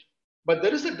translation. But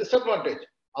there is a disadvantage.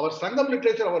 Our Sangam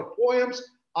literature, our poems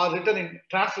are written in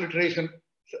transliteration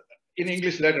in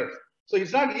English letters. So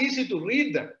it's not easy to read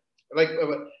them. Like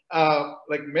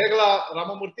Meghala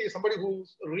Ramamurthy, somebody who's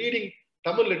reading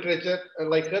Tamil literature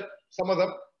like her, some of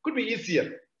them could be easier.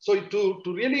 So to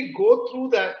really go through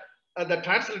the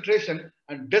transliteration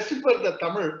and decipher the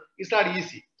Tamil is not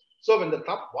easy. So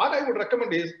what I would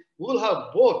recommend is, we will have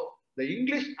both the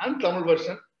English and Tamil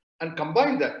version and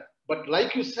combine that. But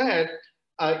like you said,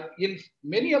 in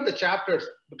many of the chapters,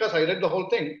 because I read the whole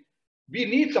thing, we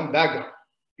need some background.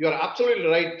 You are absolutely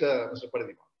right, Mr.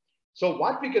 Paradima. So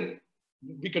what we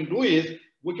can do is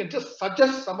we can just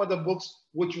suggest some of the books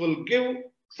which will give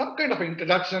some kind of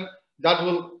introduction. That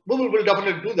we will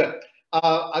definitely do that.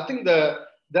 I think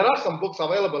there are some books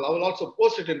available. I will also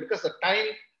post it in, because the time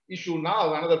issue now,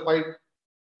 another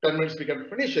 5-10 minutes we can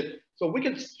finish it. So we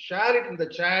can share it in the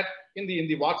chat, in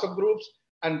the WhatsApp groups,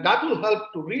 and that will help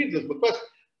to read this book. Because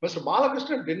Mr.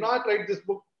 Balakrishnan did not write this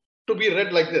book to be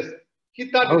read like this. He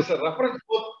thought it's a reference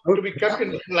book to be kept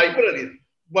in libraries.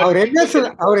 அவர்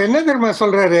என்ன தெரியுமா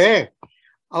சொல்றாரு,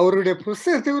 அவருடைய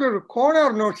புத்தகத்துக்கு ஒரு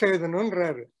Konar notes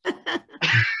எழுதணும்ன்றாரு.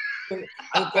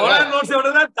 Konar notes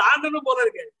எவ்வளவுதான் தாண்டணும் போல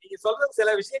இருக்கு. நீங்க சொல்றது சில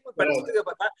விஷயங்கள் படிச்சதுக்கு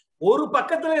பார்த்தா ஒரு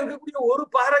பக்கத்துல இருக்கக்கூடிய ஒரு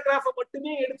பாராகிராஃப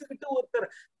மட்டுமே எடுத்துக்கிட்டு ஒருத்தர்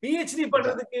PhD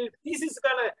பண்றதுக்கு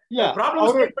தீசிஸ்க்கான ப்ராப்ளம்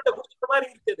ஸ்டேட்மென்ட் கொடுக்கிற மாதிரி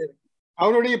இருக்குது.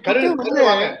 அவருடைய புத்தகம் வந்து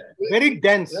very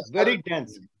dense.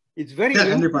 It's very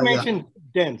information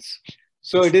dense.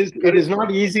 So it is not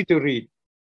easy to read.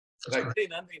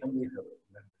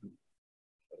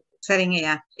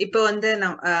 சரிங்கய்யா. இப்போ வந்து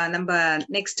நம்ம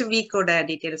நெக்ஸ்ட் வீக்கோட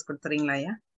டீடைல்ஸ் கொடுத்துறீங்களா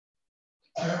ஐயா?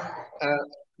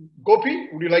 Gopi,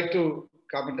 would you like to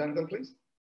comment on them, please?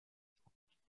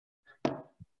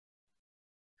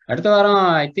 அடுத்த வாரம்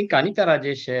ஐ திங்க் அனிதா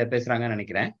ராஜேஷ் பேசுறாங்கன்னு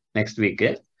நினைக்கிறேன், நெக்ஸ்ட் வீக்.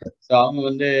 ஸோ அவங்க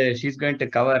வந்து ஷீஸ் கோயிங் டு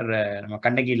கவர் நம்ம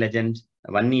கண்ணகி லெஜெண்ட்,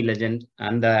 வன்னி லெஜெண்ட்,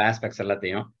 அந்த ஆஸ்பெக்ட்ஸ்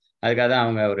எல்லாத்தையும். அதுக்காக தான்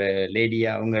அவங்க ஒரு லேடியா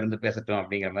அவங்க இருந்து பேசட்டும்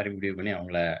அப்படிங்கிற மாதிரி முடிவு பண்ணி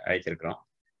அவங்கள அழைச்சிருக்கிறோம்.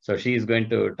 So she is going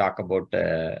to talk about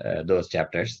those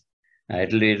chapters.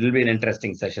 It will be an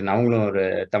interesting session. அவங்களும் ஒரு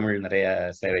தமிழ் நிறைய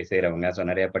சேவை செய்கிறவங்க, ஸோ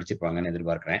நிறைய படிச்சிருப்பாங்கன்னு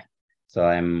எதிர்பார்க்குறேன். So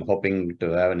I am hoping to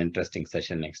have an interesting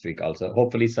session next week also.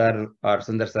 Hopefully sir or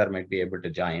Sundar sir might be able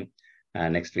to join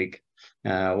next week.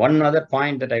 One other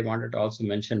point that I wanted to also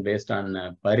mention based on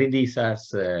Paridhi sir's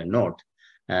note,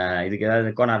 இதுக்கு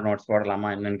ஏதாவது Konar notes போடலாமா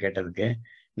என்னன்னு கேட்டதுக்கு,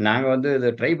 நாங்கள் வந்து இதை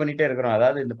try பண்ணிட்டே இருக்கிறோம்.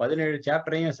 அதாவது இந்த 17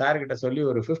 சாப்டரையும் சார்கிட்ட சொல்லி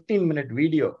ஒரு 15-minute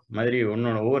வீடியோ மாதிரி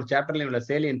ஒவ்வொரு சாப்டர்லையும் உள்ள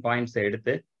சேலியன் பாயிண்ட்ஸை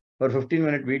எடுத்து ஒரு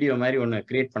 15-minute வீடியோ மாதிரி ஒன்று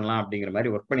கிரியேட் பண்ணலாம் அப்படிங்கிற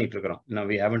மாதிரி ஒர்க் பண்ணிட்டு இருக்கிறோம். இன்னும்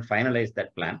we haven't finalized that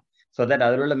plan. So that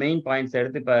அதில் உள்ள மெயின் பாயிண்ட்ஸ்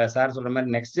எடுத்து இப்போ சார் சொல்ற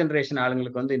மாதிரி நெக்ஸ்ட் ஜென்ரேஷன்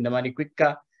ஆளுங்களுக்கு வந்து இந்த மாதிரி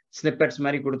குவிக்காக ஸ்னிப்பெட்ஸ்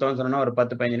மாதிரி கொடுத்தோம்னு சொன்னா ஒரு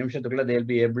 10-15 நிமிஷத்துக்குள்ள they'll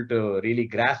be able to really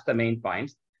grasp the main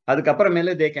points.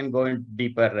 அதுக்கப்புறமேலே they can go in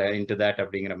deeper into that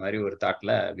அப்படிங்கிற மாதிரி ஒரு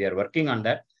தாட்ல we are working on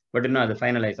that. But இன்னும் அது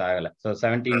ஃபைனலைஸ் ஆகலை. ஸோ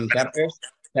 17 சாப்டர்ஸ்,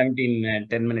 17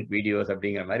 10-minute வீடியோஸ்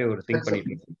அப்படிங்கிற மாதிரி ஒரு திங்க்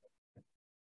பண்ணிட்டு இருக்கோம்.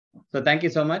 So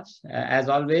thank you so much. As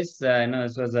always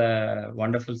this was a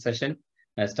wonderful session.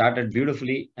 Started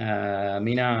beautifully.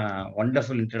 Meena,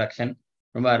 wonderful introduction.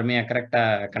 ரொம்ப அருமையாக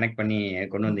கரெக்டாக கனெக்ட் பண்ணி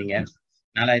கொண்டு வந்தீங்க.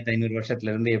 4500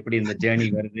 வருஷத்துல இருந்து எப்படி இந்த ஜேர்னி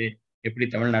வருது, எப்படி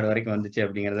தமிழ்நாடு வரைக்கும் வந்துச்சு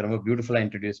அப்படிங்கறத ரொம்ப பியூட்டிஃபுல்லா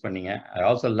இன்ட்ரடியூஸ் பண்ணீங்க. ஐ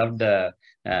ஆல்சோ லவ் த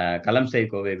கலம் சே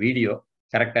கோவே வீடியோ.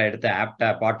 கரெக்டா எடுத்து ஆப்டா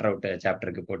பாட் அவுட்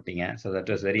சாப்டருக்கு போட்டீங்க. So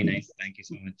that was very nice. Thank you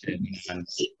so much.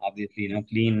 Obviously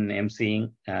clean emceeing.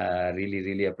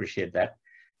 Really appreciate that.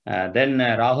 Then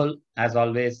Rahul, as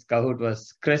always, Kahoot was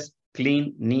crisp, clean,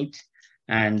 neat,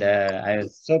 and I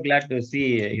was so glad to see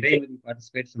Irayavadi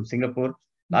participate from Singapore.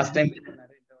 Last time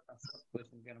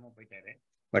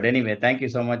but anyway, thank you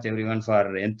so much everyone for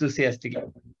enthusiastically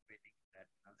participating.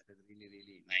 That is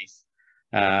really nice.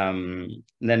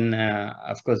 Then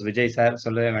of course Vijay sir,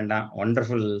 சொல்லவே வேண்டாம்,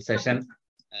 wonderful session.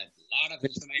 A lot of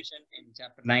information in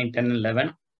chapter 9, 10 and 11.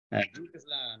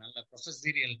 நல்ல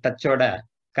ப்ரொஃபஸரியல் டச்சோட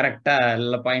கரெக்டா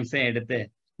எல்லா பாயிண்ட்ஸையும் எடுத்து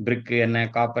பிரிக் என்ன,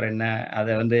 copper என்ன,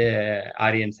 அதை வந்து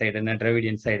ஆரியன் சைடு என்ன,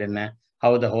 டிராவிடியன் சைடு என்ன,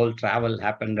 how the whole travel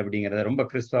happened அப்படிங்கறத ரொம்ப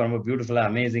கிறிஸ்பா, ரொம்ப பியூட்டிஃபுல்லா,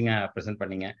 அமேசிங்கா ப்ரெசென்ட்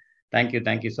பண்ணீங்க.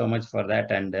 Thank you so much for that.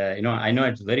 And I know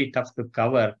it's very tough to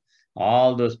cover all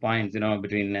those points,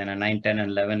 between 9, 10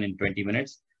 and 11 in 20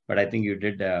 minutes, but I think you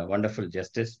did wonderful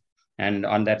justice. And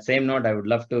on that same note, I would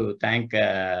love to thank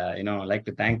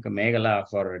Meghala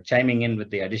for chiming in with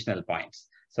the additional points.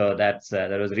 So that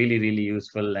was really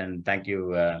useful, and thank you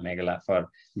Meghala for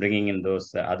bringing in those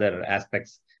other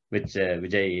aspects which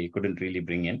Vijay couldn't really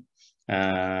bring in.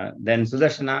 Then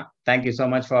Sudarshana, thank you so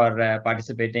much for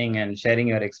participating and sharing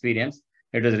your experience.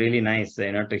 It was really nice,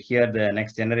 to hear the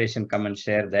next generation come and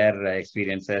share their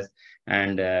experiences.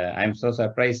 And I'm so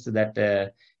surprised that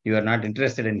you are not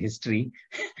interested in history.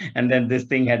 And then this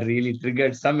thing had really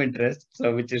triggered some interest,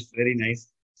 so which is very nice.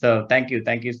 So thank you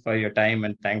for your time,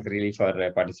 and thanks really for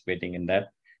participating in that.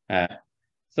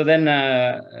 So then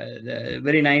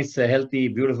very nice, healthy,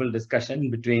 beautiful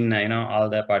discussion between all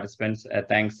the participants.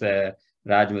 Thanks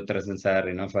Raj Muttarasan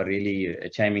sir, for really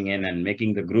chiming in and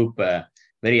making the group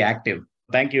very active.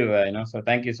 Thank you. So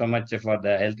thank you so much for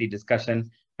the healthy discussion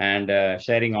and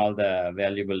sharing all the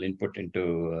valuable input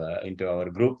into our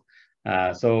group.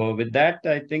 So with that,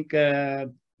 I think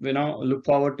look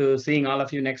forward to seeing all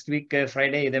of you next week,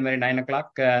 Friday, 9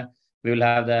 o'clock. We will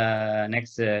have the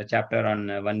next chapter on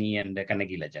 1E and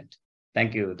Kannagi legend.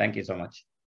 Thank you so much.